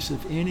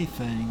experiences. If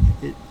anything,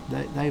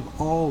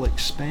 they've all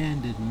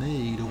expanded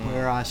me to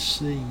where I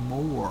see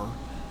more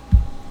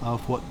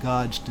of what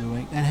God's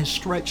doing, and has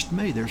stretched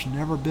me. There's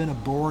never been a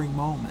boring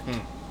moment,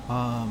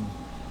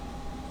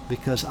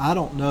 because I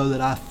don't know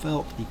that I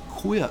felt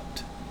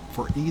equipped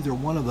for either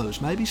one of those.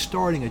 Maybe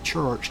starting a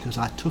church because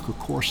I took a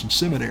course in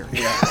seminary.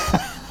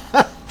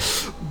 Yeah.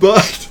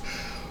 But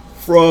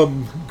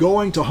from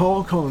going to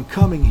Hong Kong and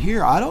coming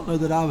here, I don't know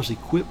that I was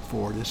equipped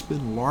for it. It's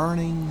been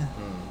learning.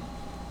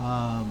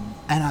 And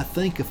I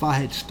think if I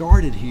had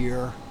started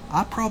here,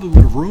 I probably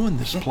would have ruined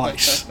this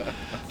place.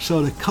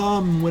 So to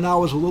come when I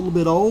was a little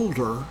bit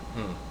older,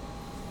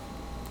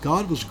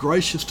 God was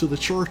gracious to the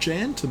church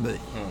and to me.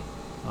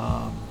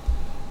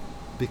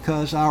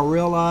 Because I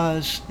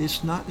realized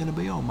it's not going to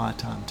be on my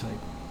timetable.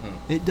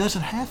 It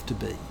doesn't have to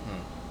be.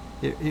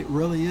 It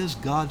really is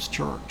God's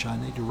church. I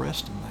need to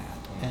rest in that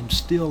and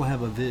still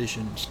have a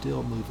vision and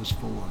still move us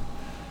forward.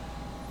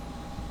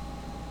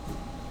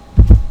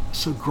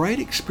 So great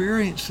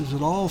experiences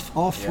at all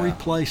 3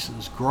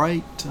 places.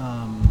 Great,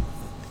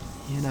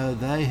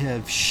 they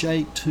have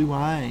shaped who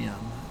I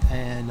am,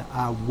 and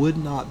I would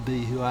not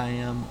be who I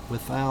am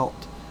without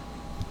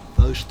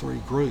those 3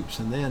 groups.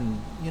 And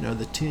then,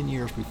 the 10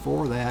 years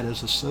before that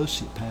as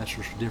associate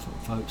pastors for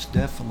different folks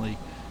definitely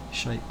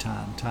shaped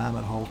time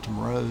at Haltom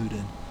Road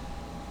and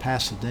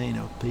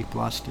Pasadena.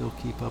 People I still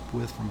keep up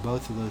with from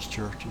both of those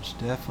churches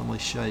definitely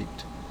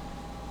shaped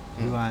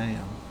who I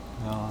am.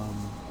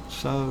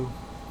 So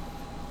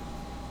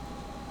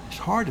it's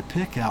hard to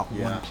pick out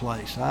one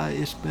place.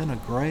 It's been a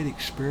great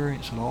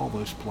experience at all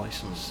those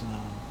places.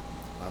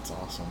 That's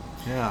awesome.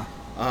 Yeah.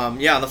 On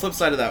the flip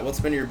side of that,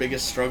 what's been your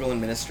biggest struggle in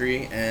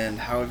ministry, and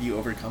how have you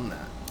overcome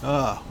that?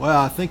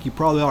 Well, I think you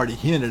probably already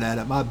hinted at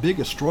it. My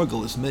biggest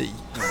struggle is me.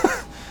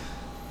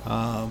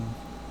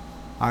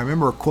 I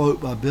remember a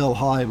quote by Bill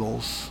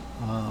Hybels.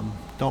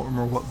 Don't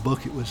remember what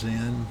book it was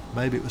in.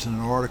 Maybe it was in an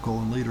article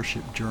in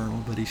Leadership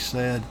Journal, but he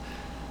said,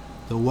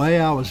 "The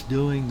way I was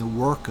doing the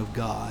work of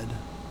God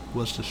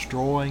was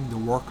destroying the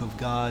work of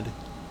God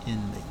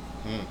in me."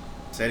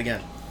 Say it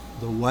again.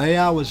 The way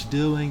I was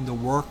doing the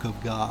work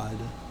of God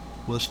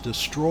was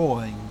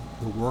destroying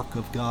the work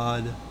of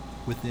God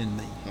within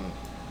me.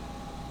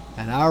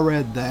 And I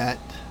read that,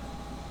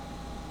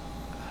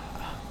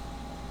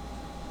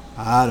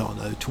 I don't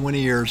know,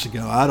 20 years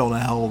ago. I don't know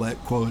how old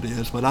that quote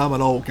is, but I'm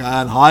an old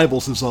guy, and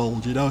Hybels is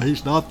old.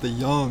 He's not the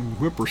young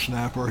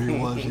whippersnapper he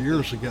was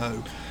years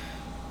ago.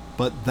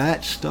 But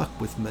that stuck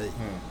with me.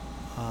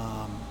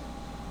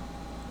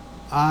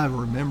 I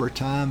remember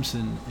times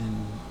in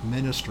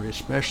ministry,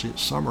 especially at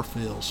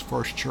Summerfield's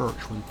first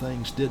church, when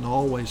things didn't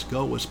always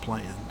go as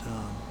planned.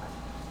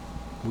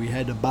 we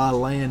had to buy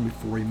land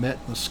before we met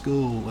in the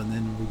school, and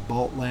then we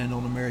bought land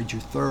on the Mary-Ju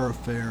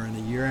thoroughfare, and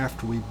a year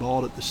after we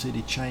bought it, the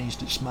city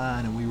changed its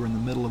mind, and we were in the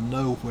middle of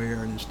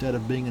nowhere, and instead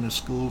of being in a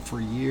school for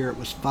a year, it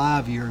was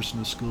 5 years in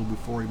the school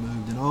before we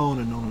moved, and on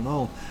and on and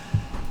on.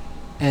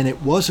 And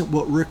it wasn't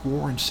what Rick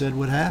Warren said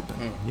would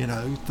happen. You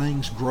know,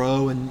 things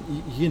grow,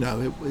 and, you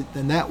know,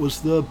 and that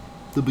was the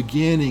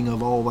beginning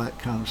of all that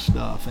kind of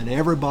stuff, and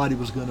everybody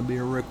was going to be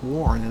a Rick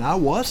Warren, and I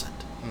wasn't.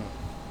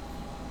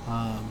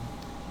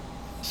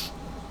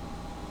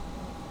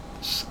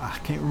 I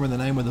can't remember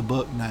the name of the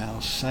book now.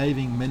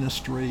 Saving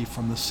Ministry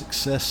from the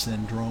Success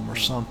Syndrome or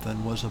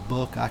something was a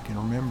book I can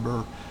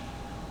remember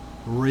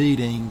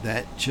reading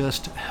that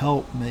just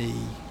helped me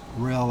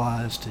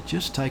realize to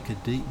just take a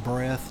deep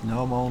breath,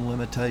 know my own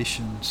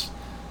limitations.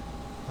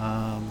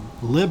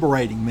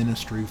 Liberating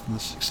Ministry from the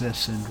Success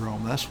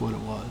Syndrome, that's what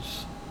it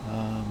was.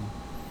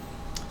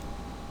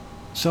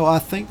 So I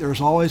think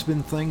there's always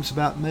been things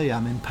about me.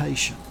 I'm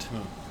impatient.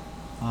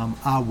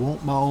 I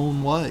want my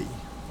own way.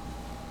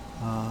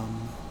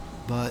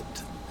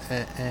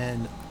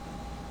 And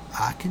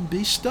I can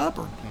be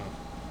stubborn.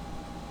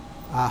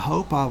 I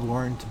hope I've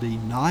learned to be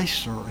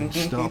nicer and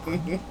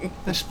stubborn,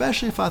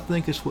 especially if I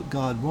think it's what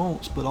God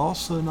wants, but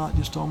also not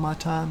just on my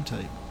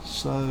timetable.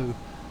 So,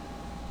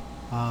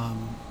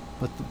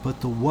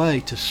 but the way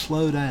to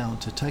slow down,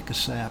 to take a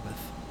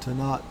Sabbath, to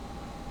not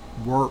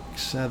work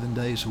 7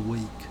 days a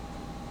week.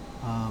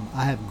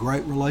 I have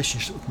great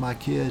relationship with my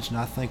kids, and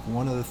I think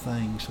one of the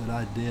things that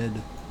I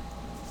did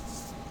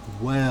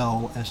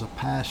well as a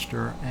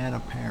pastor and a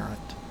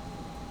parent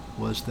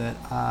was that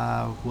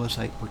I was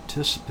a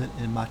participant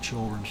in my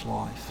children's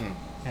life.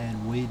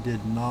 And we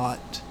did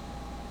not,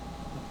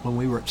 when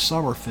we were at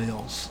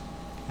Summerfields,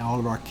 all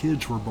of our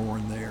kids were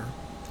born there,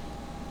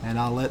 and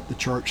I let the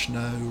church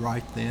know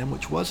right then,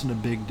 which wasn't a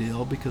big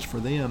deal because for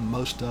them,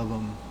 most of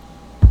them,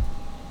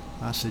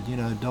 I said, you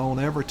know, don't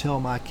ever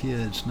tell my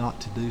kids not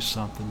to do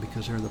something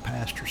because they're the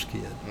pastor's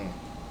kid.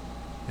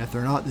 If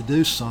they're not to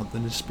do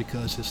something, it's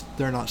because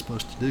they're not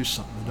supposed to do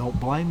something. Don't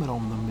blame it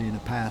on them being a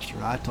pastor.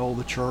 I told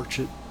the church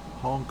at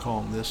Hong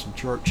Kong this and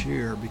church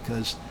here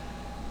because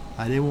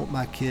I didn't want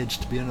my kids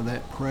to be under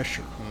that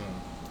pressure,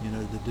 you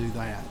know, to do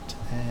that.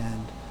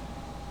 And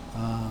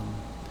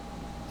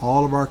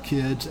all of our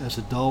kids as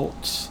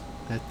adults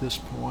at this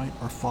point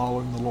are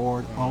following the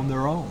Lord on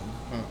their own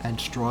and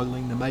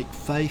struggling to make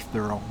faith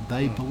their own.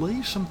 They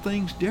believe some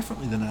things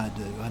differently than I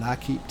do, and I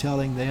keep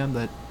telling them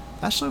that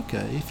that's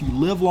okay. If you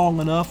live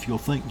long enough, you'll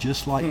think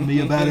just like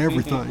me about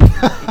everything.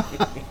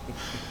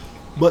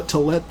 But to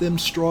let them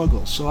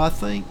struggle. So I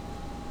think,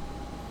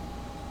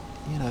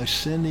 you know,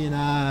 Cindy and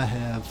I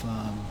have,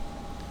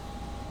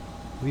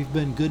 we've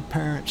been good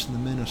parents in the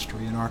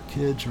ministry, and our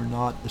kids are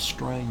not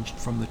estranged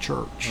from the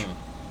church.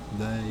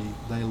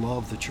 They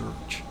love the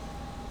church.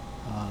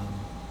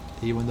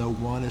 Even though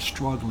one is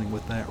struggling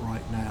with that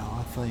right now,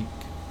 I think,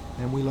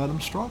 and we let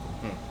them struggle.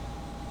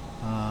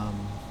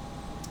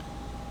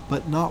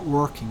 But not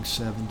working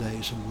 7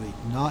 days a week,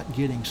 not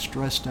getting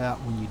stressed out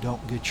when you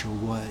don't get your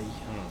way.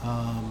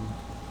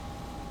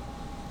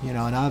 You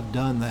know, and I've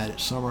done that at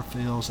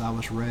Summerfields. I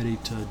was ready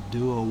to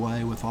do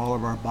away with all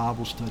of our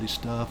Bible study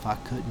stuff. I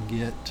couldn't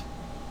get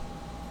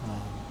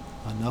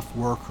enough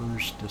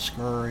workers,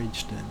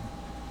 discouraged, and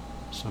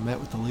so I met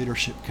with the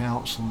leadership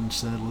council and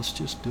said, let's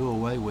just do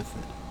away with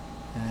it.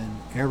 And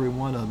every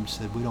one of them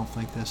said, we don't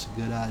think that's a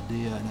good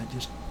idea. And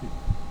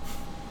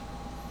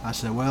I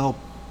said, well,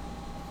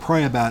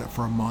 pray about it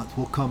for a month.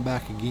 We'll come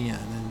back again.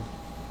 And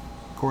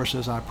of course,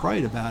 as I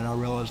prayed about it, I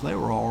realized they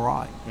were all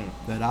right,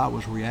 that I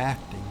was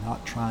reacting,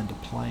 not trying to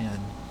plan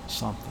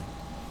something.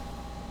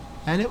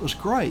 And it was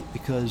great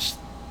because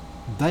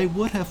they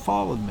would have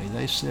followed me.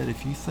 They said,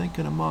 if you think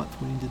in a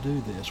month we need to do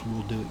this,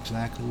 we'll do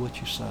exactly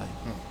what you say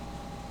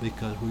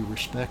because we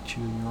respect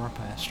you and you're a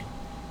pastor.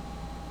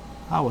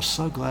 I was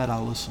so glad I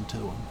listened to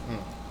them.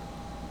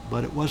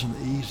 But it wasn't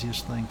the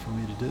easiest thing for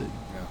me to do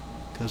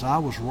because I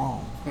was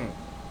wrong.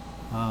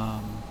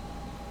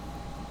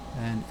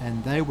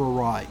 And they were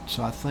right.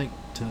 So I think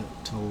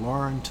to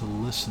learn to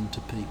listen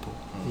to people,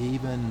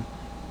 even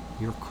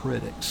your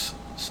critics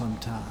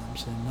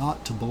sometimes, and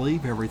not to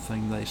believe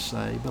everything they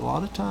say, but a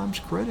lot of times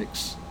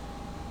critics,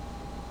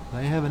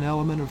 they have an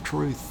element of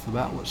truth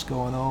about what's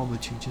going on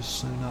that you just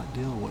soon not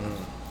deal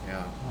with.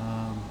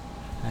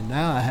 And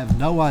now I have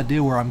no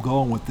idea where I'm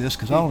going with this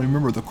because I don't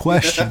remember the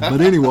question,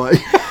 but anyway.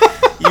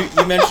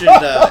 You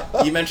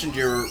mentioned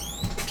your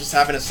just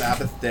having a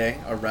Sabbath day,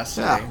 a rest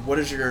day. What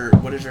is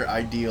your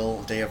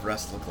ideal day of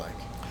rest look like?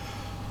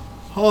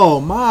 Oh,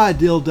 my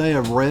ideal day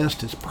of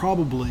rest is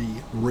probably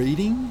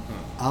reading.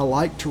 I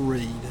like to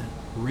read.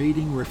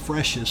 Reading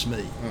refreshes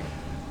me.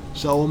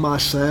 So on my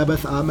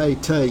Sabbath, I may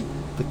take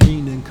The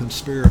Kingdom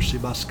Conspiracy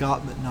by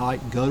Scott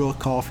McKnight and go to a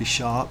coffee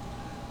shop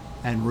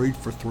and read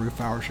for 3 or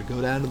 4 hours, or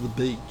go down to the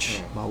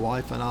beach. My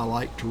wife and I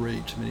like to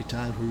read. So many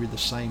times we read the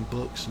same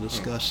books and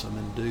discuss them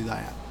and do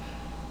that.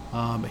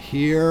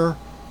 Here,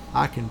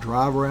 I can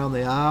drive around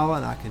the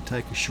island. I can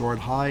take a short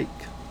hike.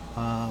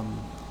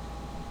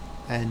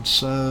 And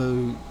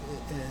so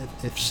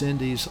if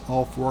Cindy's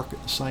off work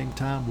at the same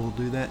time, we'll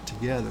do that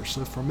together.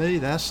 So for me,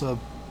 that's a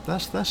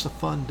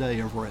fun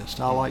day of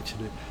rest. I like to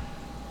do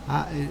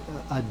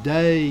a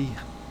day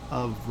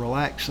of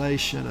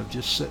relaxation, of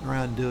just sitting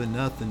around doing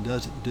nothing,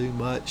 doesn't do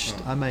much.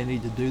 I may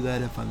need to do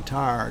that if I'm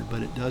tired,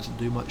 but it doesn't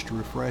do much to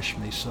refresh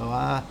me. So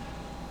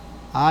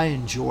I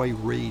enjoy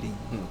reading.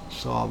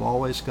 So I've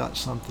always got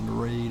something to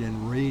read,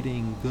 and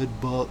reading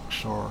good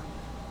books or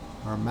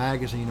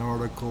magazine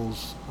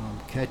articles,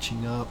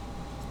 catching up,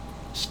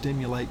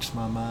 stimulates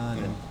my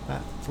mind,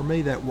 and for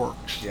me that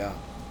works. Yeah,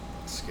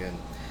 that's good.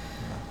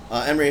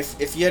 Emery,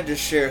 if you had to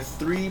share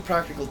 3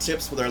 practical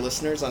tips with our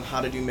listeners on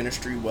how to do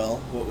ministry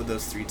well, what would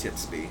those 3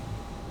 tips be?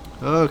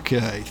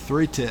 Okay,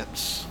 3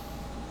 tips.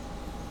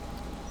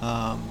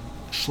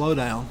 Slow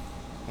down.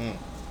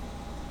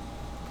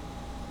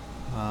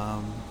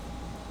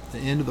 The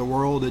end of the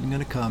world isn't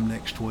going to come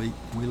next week.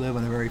 We live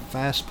in a very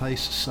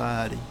fast-paced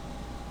society.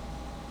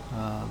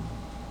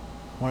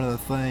 One of the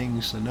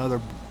things, I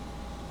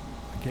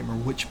can't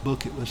remember which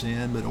book it was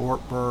in, but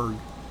Ortberg,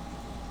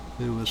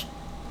 who was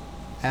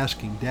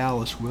asking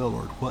Dallas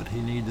Willard what he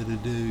needed to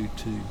do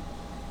to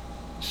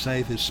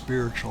save his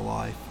spiritual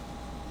life,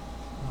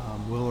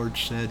 Willard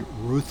said,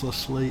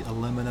 ruthlessly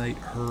eliminate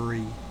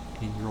hurry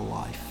in your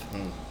life.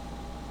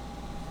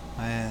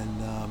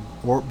 And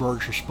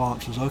Ortberg's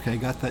response was, okay,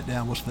 got that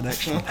down, what's the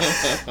next one?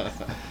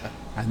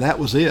 And that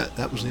was it.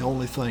 That was the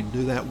only thing.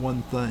 Do that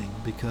one thing,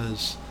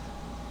 because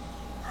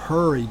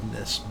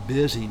hurriedness,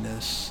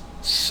 busyness,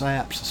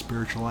 saps the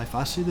spiritual life.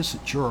 I see this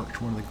at church.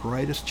 One of the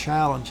greatest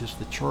challenges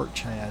the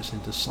church has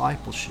in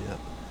discipleship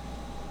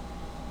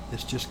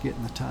is just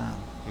getting the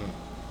time.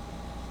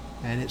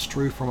 And it's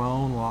true for my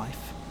own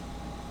life.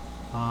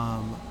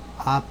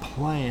 I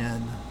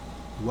plan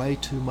way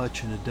too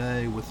much in a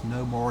day with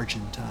no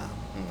margin time.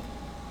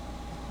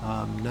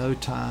 No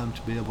time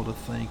to be able to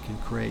think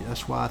and create.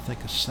 That's why I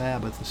think a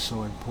Sabbath is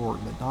so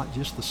important, but not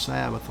just the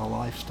Sabbath, a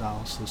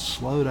lifestyle. So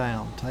slow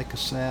down, take a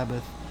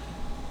Sabbath,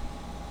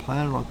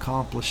 plan on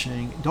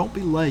accomplishing. Don't be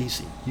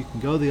lazy. You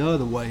can go the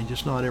other way and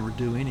just not ever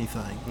do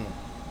anything.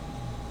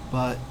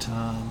 But,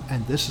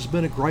 and this has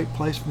been a great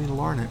place for me to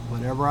learn it.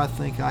 Whatever I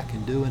think I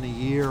can do in a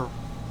year,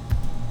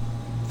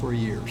 for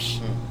years.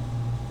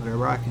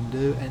 Whatever I can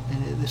do, and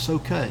it's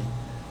okay.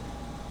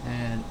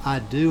 And I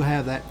do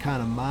have that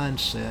kind of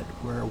mindset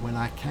where when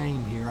I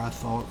came here, I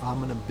thought I'm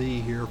going to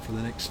be here for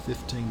the next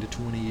 15 to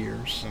 20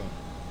 years.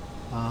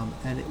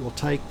 And it will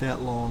take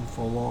that long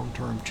for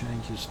long-term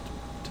changes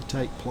to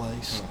take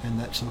place, and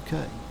that's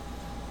okay.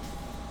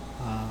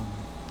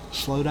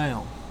 Slow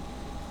down.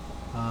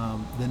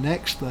 The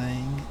next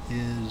thing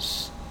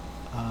is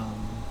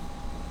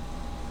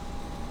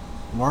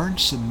learn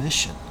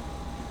submission.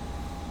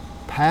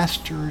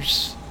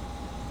 Pastors,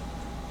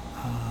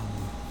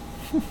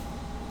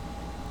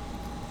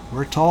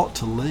 we're taught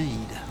to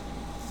lead,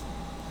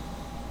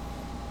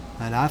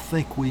 and I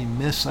think we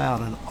miss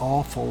out an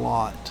awful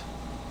lot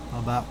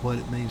about what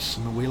it means.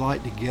 We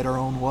like to get our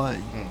own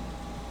way.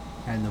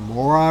 And the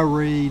more I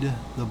read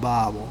the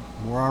Bible,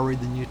 the more I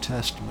read the New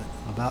Testament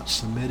about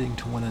submitting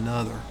to one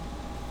another,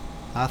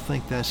 I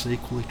think that's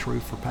equally true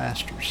for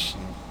pastors.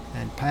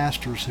 And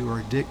pastors who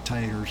are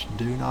dictators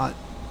do not,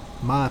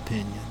 in my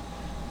opinion,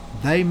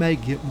 they may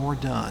get more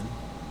done,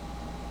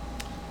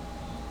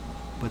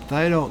 but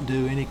they don't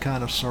do any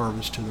kind of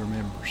service to their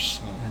members.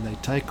 And they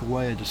take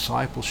away a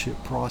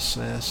discipleship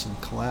process and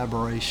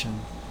collaboration.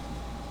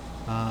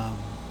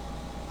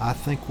 I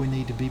think we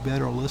need to be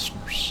better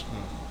listeners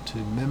to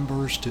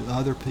members, to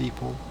other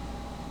people,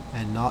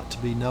 and not to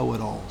be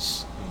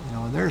know-it-alls.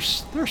 And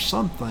there's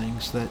some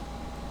things that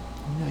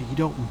you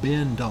don't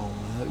bend on.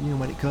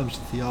 When it comes to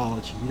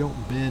theology, you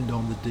don't bend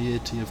on the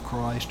deity of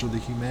Christ or the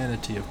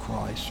humanity of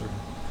Christ, or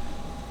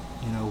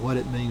what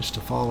it means to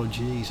follow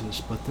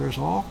Jesus. But there's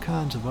all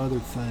kinds of other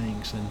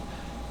things, and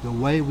the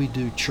way we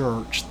do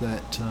church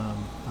that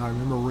I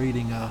remember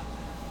reading a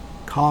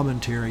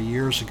commentary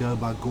years ago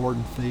by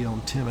Gordon Fee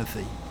on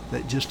Timothy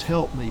that just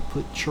helped me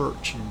put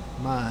church in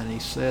mind. He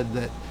said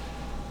that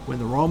when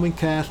the Roman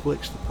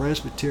Catholics, the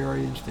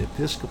Presbyterians, the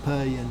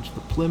Episcopalians,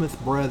 the Plymouth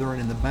Brethren,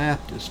 and the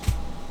Baptists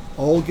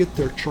all get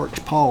their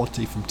church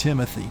polity from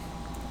Timothy,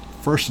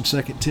 1st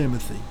and 2nd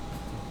Timothy,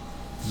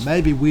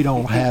 maybe we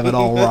don't have it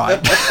all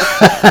right.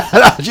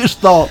 I just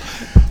thought,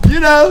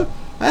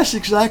 that's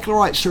exactly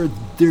right, sir.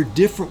 There are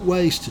different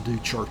ways to do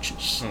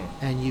churches,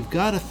 and you've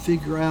got to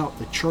figure out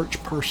the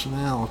church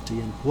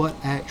personality and what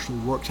actually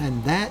works,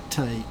 and that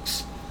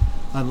takes,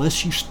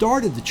 unless you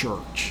started the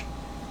church,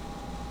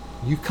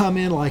 you come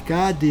in like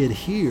I did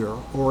here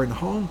or in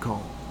Hong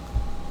Kong,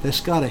 that's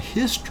got a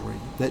history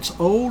that's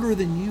older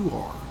than you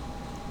are,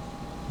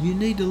 you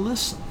need to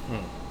listen.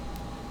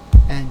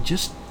 And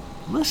just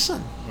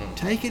listen.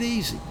 Take it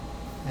easy.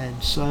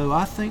 And so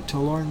I think to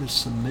learn to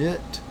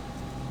submit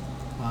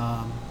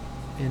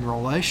in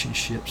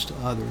relationships to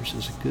others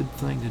is a good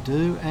thing to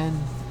do,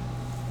 and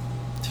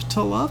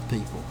to love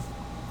people.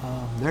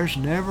 There's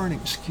never an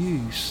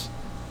excuse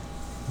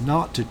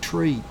not to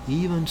treat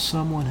even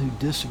someone who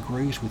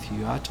disagrees with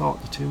you. I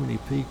talk to too many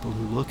people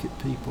who look at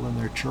people in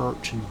their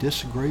church who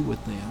disagree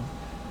with them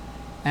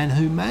and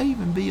who may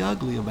even be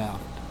ugly about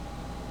it,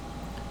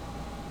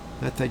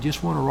 that they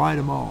just want to write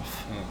them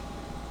off.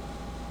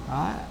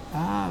 I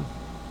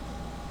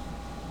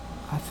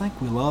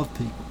think we love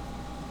people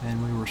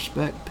and we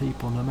respect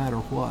people no matter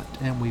what,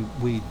 and we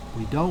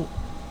don't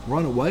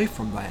run away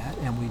from that,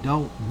 and we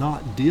don't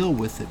not deal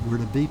with it. We're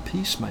to be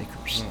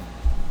peacemakers.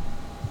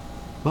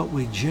 But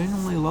we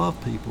genuinely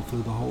love people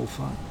through the whole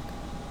thing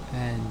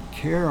and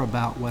care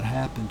about what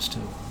happens to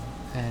them,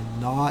 and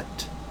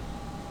not,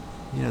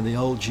 the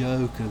old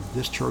joke of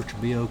this church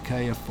would be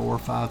okay if 4 or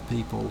 5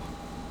 people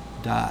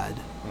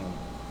died.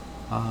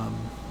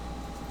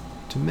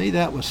 To me,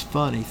 that was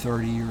funny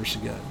 30 years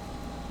ago.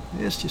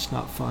 It's just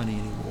not funny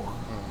anymore,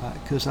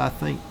 because I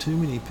think too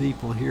many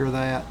people hear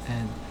that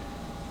and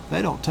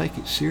they don't take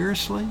it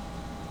seriously,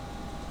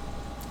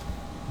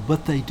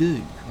 but they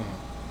do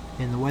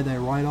in the way they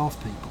write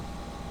off people.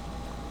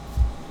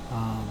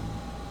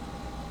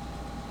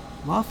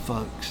 Love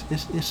folks.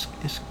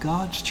 It's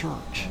God's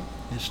church.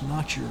 It's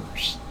not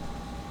yours.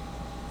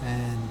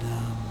 And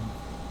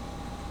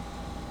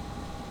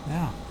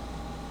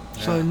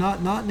so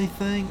not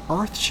anything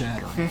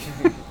earth-shattering.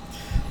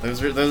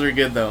 Those are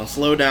good though.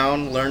 Slow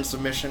down, learn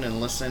submission,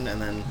 and listen,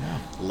 and then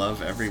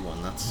love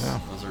everyone.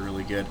 Those are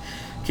really good.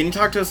 Can you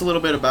talk to us a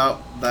little bit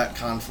about that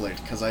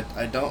conflict? Because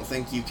I don't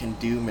think you can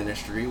do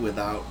ministry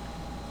without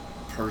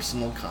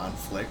personal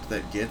conflict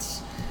that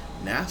gets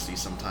nasty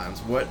sometimes.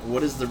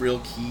 What is the real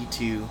key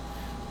to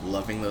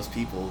loving those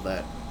people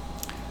that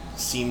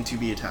seem to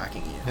be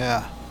attacking you?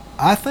 Yeah,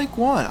 I think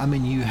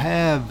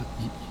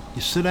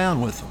you sit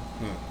down with them.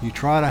 You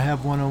try to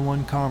have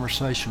one-on-one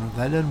conversation. If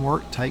that doesn't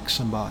work, take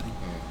somebody.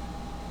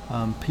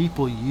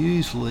 People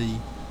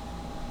usually,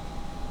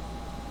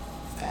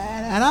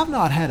 and I've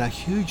not had a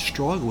huge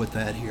struggle with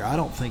that here. I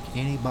don't think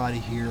anybody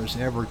here has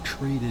ever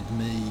treated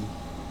me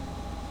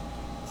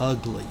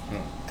ugly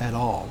at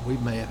all. We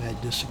may have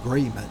had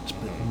disagreements,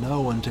 but no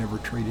one's ever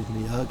treated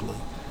me ugly.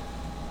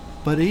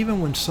 But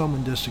even when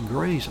someone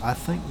disagrees, I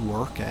think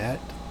work at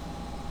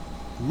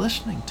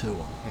listening to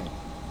them.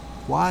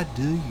 Why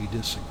do you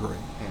disagree?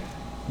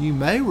 You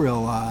may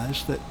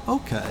realize that,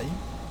 okay,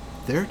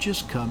 they're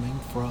just coming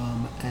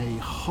from a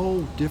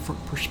whole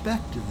different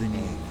perspective than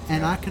you,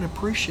 and I can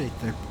appreciate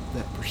that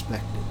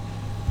perspective.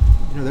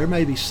 There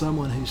may be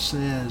someone who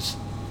says,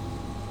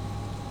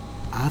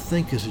 I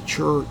think as a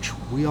church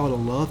we ought to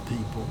love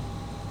people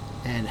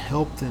and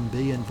help them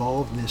be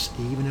involved in this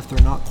even if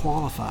they're not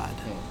qualified,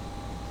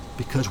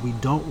 because we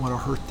don't want to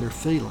hurt their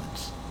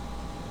feelings.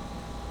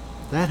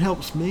 That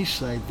helps me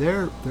say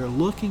they're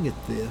looking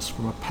at this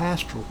from a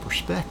pastoral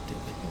perspective.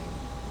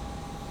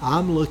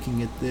 I'm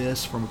looking at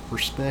this from a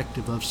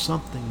perspective of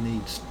something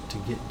needs to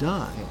get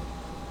done.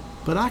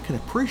 But I can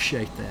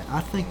appreciate that.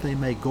 I think they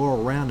may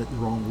go around it the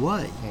wrong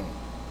way.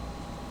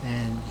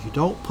 And you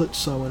don't put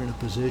someone in a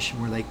position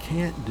where they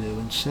can't do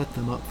and set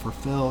them up for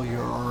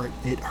failure, or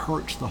it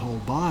hurts the whole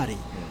body.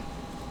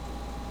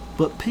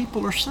 But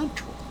people are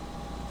central.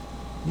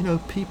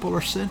 People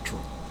are central.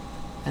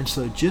 And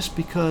so just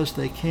because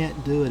they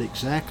can't do it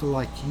exactly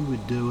like you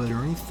would do it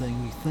or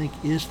anything, you think,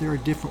 is there a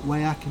different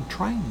way I can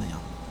train them?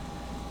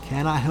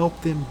 Can I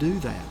help them do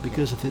that?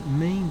 Because if it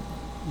means,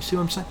 you see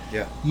what I'm saying?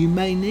 Yeah. You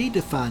may need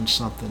to find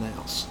something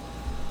else.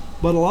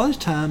 But a lot of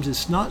times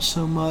it's not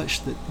so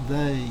much that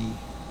they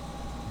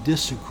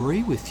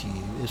disagree with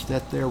you, is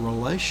that their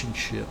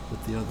relationship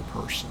with the other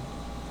person,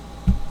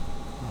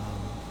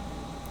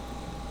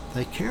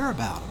 they care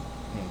about them.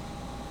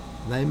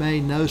 They may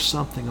know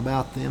something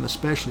about them,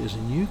 especially as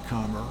a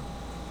newcomer,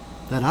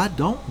 that I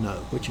don't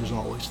know, which is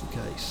always the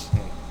case.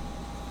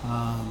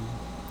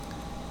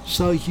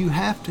 So you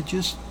have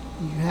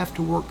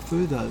to work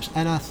through those.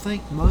 And I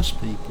think most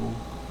people,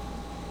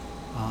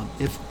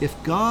 if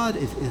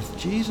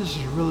Jesus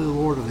is really the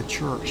Lord of the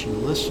church, you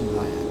listen to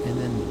that,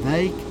 and then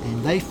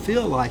they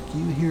feel like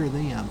you hear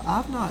them.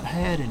 I've not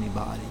had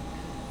anybody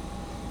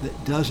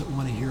that doesn't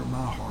want to hear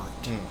my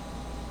heart.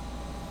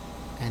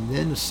 And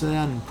then to sit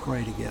down and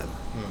pray together.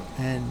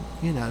 And,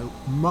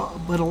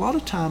 but a lot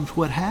of times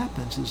what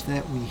happens is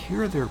that we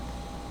hear their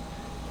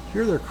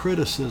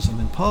criticism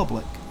in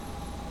public,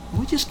 and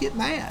we just get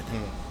mad.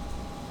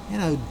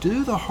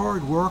 Do the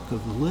hard work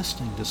of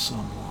listening to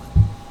someone.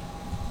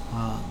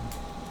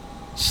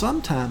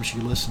 Sometimes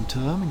you listen to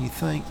them and you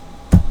think,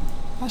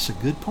 that's a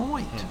good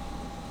point.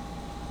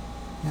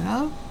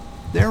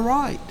 They're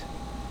right.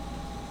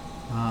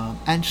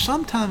 And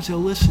sometimes they'll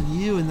listen to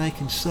you and they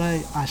can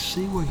say, I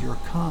see where you're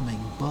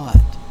coming,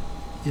 but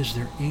is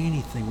there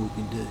anything we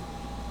can do?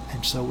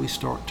 And so we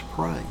start to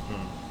pray.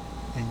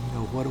 And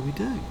what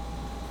do?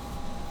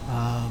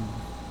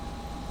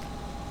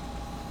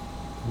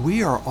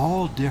 We are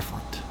all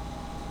different.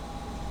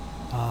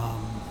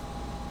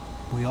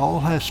 We all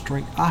have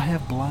strength. I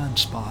have blind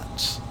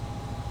spots.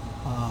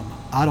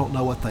 I don't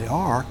know what they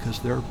are because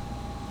they're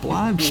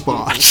blind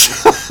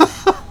spots.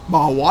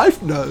 My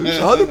wife knows.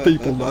 Other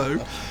people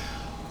know.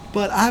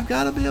 But I've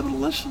got to be able to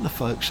listen to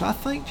folks. I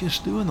think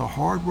just doing the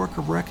hard work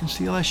of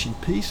reconciliation,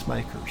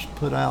 Peacemakers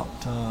put out,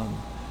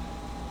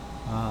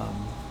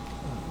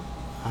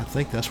 I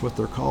think that's what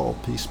they're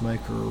called,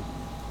 Peacemaker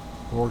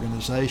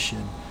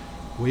Organization.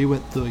 We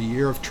went through a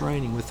year of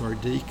training with our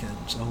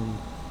deacons on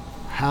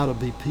how to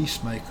be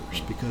peacemakers,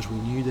 because we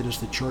knew that as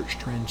the church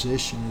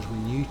transitioned, as we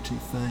knew two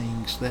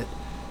things, that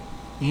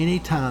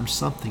anytime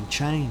something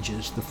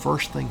changes, the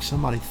first thing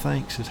somebody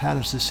thinks is, how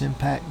does this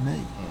impact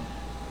me?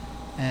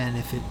 And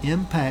if it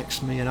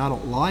impacts me and I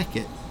don't like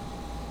it,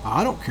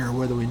 I don't care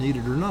whether we need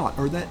it or not.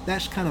 Or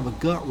that's kind of a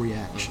gut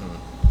reaction.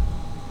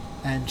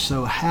 And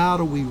so how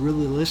do we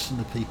really listen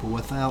to people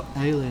without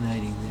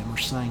alienating them or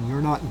saying,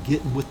 you're not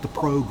getting with the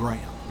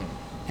program?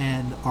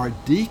 And our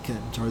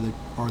deacons are the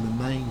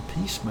main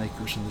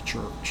peacemakers in the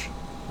church.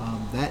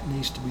 That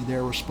needs to be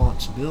their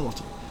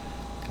responsibility.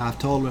 I've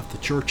told them, if the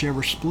church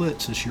ever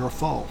splits, it's your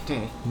fault,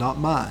 not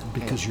mine,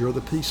 because you're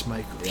the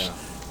peacemakers. Yeah.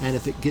 And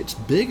if it gets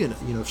big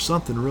enough, if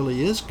something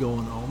really is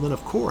going on, then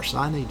of course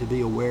I need to be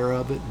aware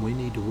of it and we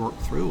need to work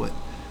through it.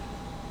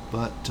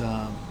 But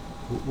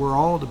we're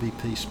all to be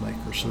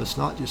peacemakers, so it's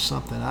not just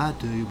something I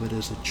do, but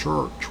as a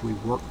church we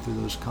work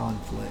through those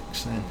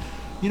conflicts. And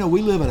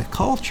we live in a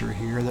culture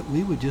here that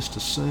we would just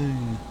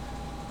assume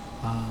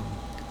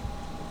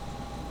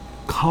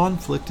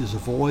conflict is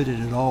avoided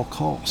at all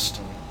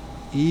cost,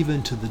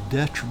 even to the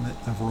detriment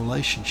of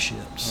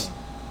relationships.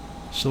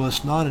 So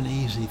it's not an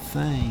easy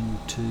thing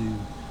to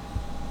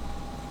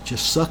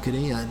just suck it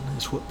in.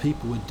 It's what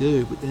people would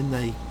do, but then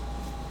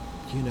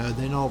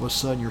then all of a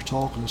sudden you're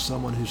talking to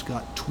someone who's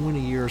got 20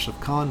 years of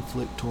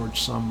conflict towards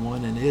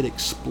someone and it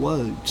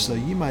explodes. So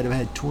you might have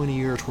had 20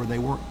 years where they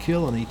weren't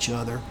killing each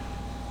other,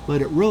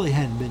 but it really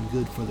hadn't been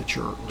good for the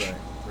church.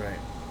 Right.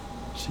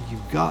 So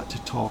you've got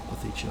to talk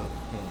with each other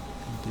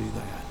and do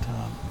that.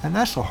 And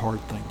that's a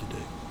hard thing to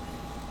do.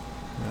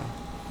 Yeah.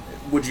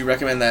 Would you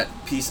recommend that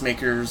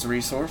Peacemakers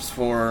resource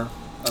for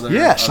other?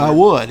 Yes, I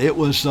would. It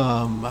was,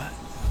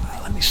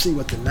 let me see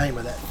what the name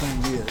of that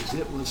thing is.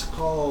 It was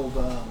called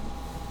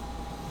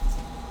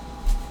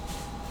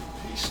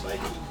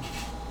Peacemaking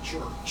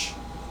Church.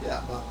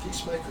 Yeah, by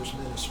Peacemakers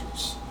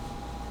Ministries.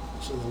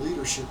 So the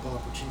leadership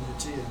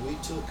opportunity, and we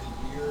took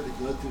a year to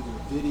go through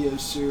their video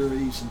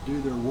series and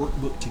do their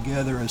workbook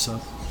together as a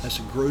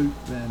group,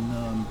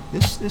 and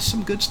it's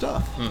some good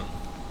stuff.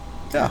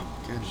 Yeah,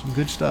 good. Some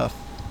good stuff.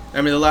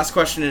 I mean, the last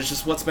question is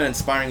just, what's been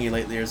inspiring you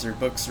lately? Is there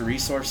books or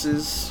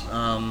resources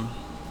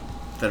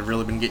that have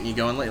really been getting you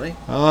going lately?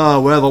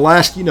 Well, the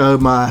last,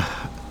 my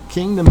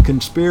Kingdom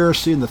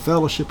Conspiracy and the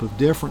Fellowship of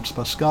Difference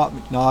by Scott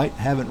McKnight.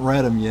 Haven't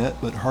read them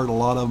yet, but heard a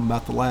lot of them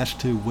about the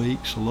last 2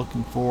 weeks, so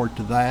looking forward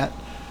to that.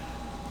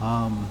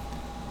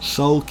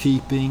 Soul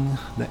Keeping,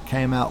 that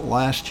came out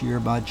last year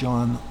by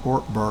John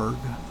Ortberg.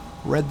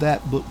 Read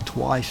that book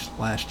twice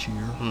last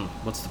year.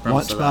 What's the premise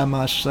Once of by that?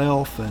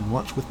 myself and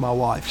once with my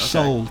wife. Okay.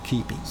 Soul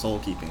Keeping. Soul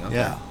Keeping, okay.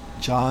 Yeah,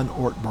 John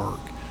Ortberg.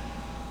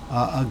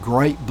 A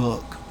great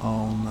book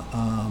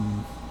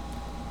on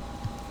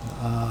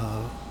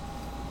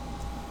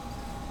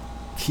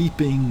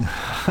keeping,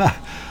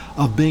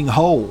 of being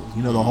whole.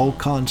 The whole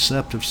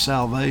concept of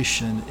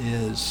salvation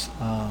is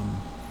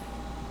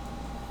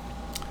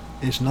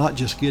it's not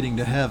just getting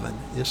to heaven,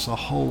 it's a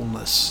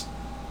wholeness,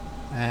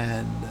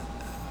 and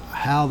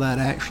how that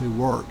actually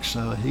works.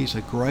 So he's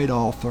a great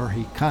author.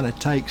 He kind of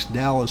takes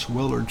Dallas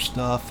Willard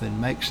stuff and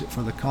makes it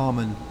for the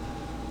common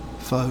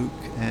folk,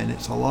 and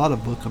it's a lot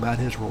of book about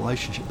his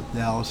relationship with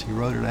Dallas. He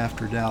wrote it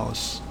after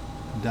Dallas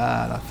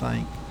died, I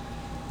think.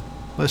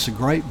 But it's a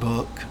great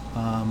book.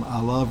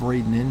 I love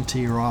reading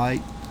N.T.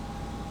 Wright,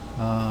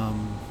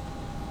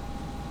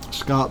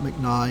 Scott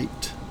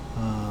McKnight.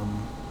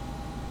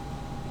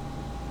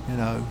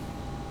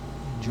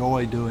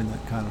 Enjoy doing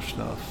that kind of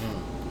stuff.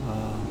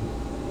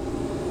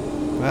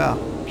 Yeah,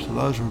 so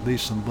those would be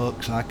some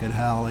books I could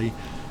highly.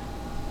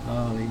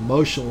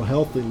 Emotional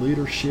Healthy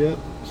Leadership.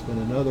 It's been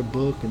another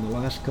book in the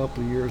last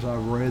couple of years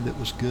I've read that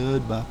was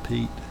good, by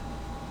Pete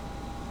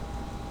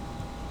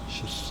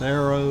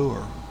Cicero,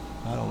 or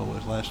I don't know what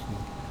his last name.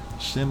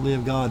 Assembly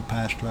of God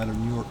pastor out of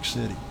New York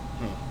City,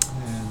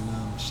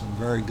 and some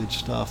very good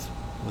stuff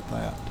with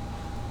that.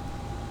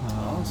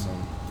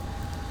 Awesome.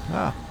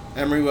 Yeah.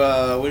 Emery,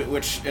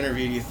 which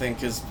interview do you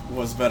think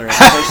was better?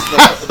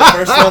 The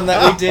first one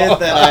that we did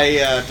that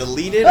I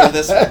deleted, or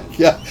this one?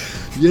 Yeah,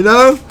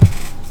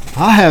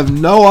 I have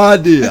no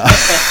idea.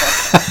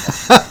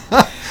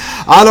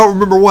 I don't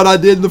remember what I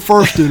did in the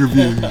first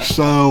interview.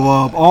 So,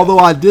 although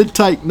I did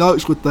take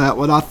notes with that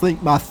one, I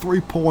think my 3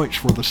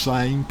 points were the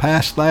same.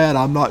 Past that,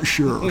 I'm not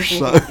sure.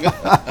 So,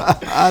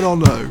 I don't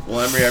know. Well,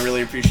 Emery, I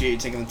really appreciate you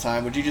taking the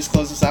time. Would you just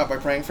close us out by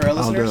praying for our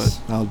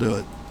listeners? I'll do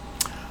it.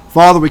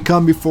 Father, we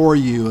come before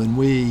you, and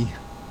we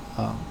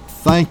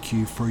thank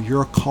you for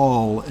your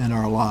call in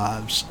our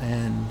lives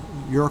and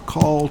your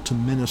call to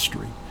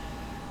ministry.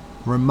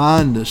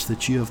 Remind us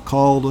that you have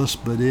called us,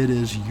 but it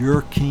is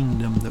your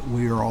kingdom that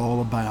we are all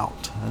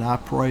about. And I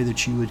pray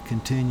that you would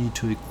continue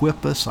to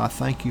equip us. I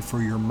thank you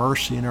for your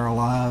mercy in our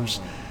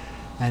lives,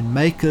 and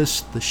make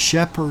us the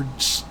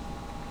shepherds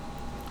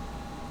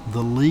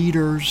the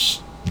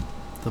leaders,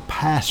 the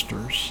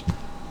pastors,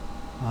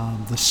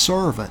 the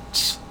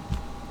servants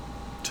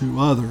to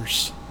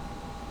others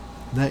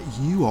that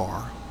you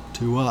are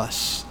to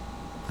us,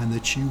 and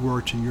that you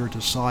were to your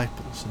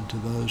disciples and to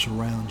those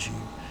around you,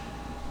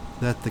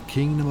 that the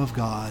kingdom of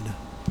God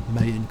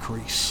may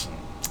increase.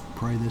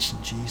 Pray this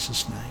in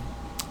Jesus' name.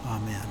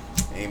 Amen.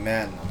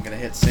 Amen. I'm going to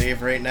hit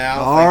save right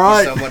now. All Thank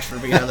right. you so much for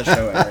being on the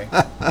show, Emery.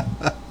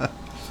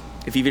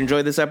 If you've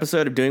enjoyed this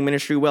episode of Doing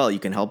Ministry Well, you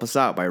can help us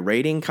out by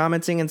rating,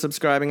 commenting, and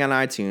subscribing on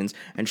iTunes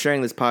and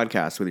sharing this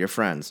podcast with your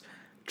friends.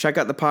 Check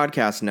out the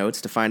podcast notes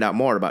to find out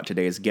more about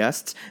today's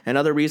guests and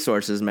other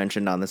resources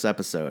mentioned on this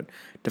episode.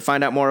 To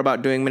find out more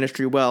about Doing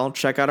Ministry Well,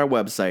 check out our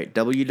website,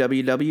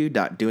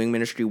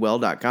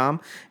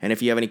 www.doingministrywell.com. And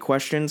if you have any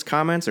questions,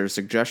 comments, or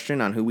suggestion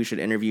on who we should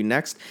interview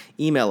next,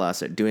 email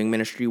us at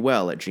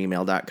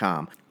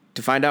doingministrywell@gmail.com.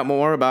 To find out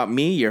more about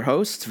me, your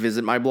host,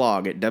 visit my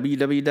blog at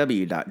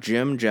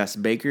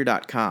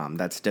www.jimjessbaker.com.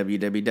 That's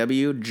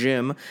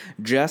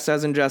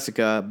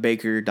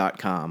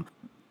www.jimjess.baker.com.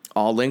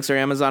 All links are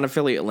Amazon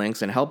affiliate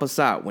links, and help us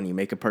out when you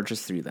make a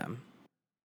purchase through them.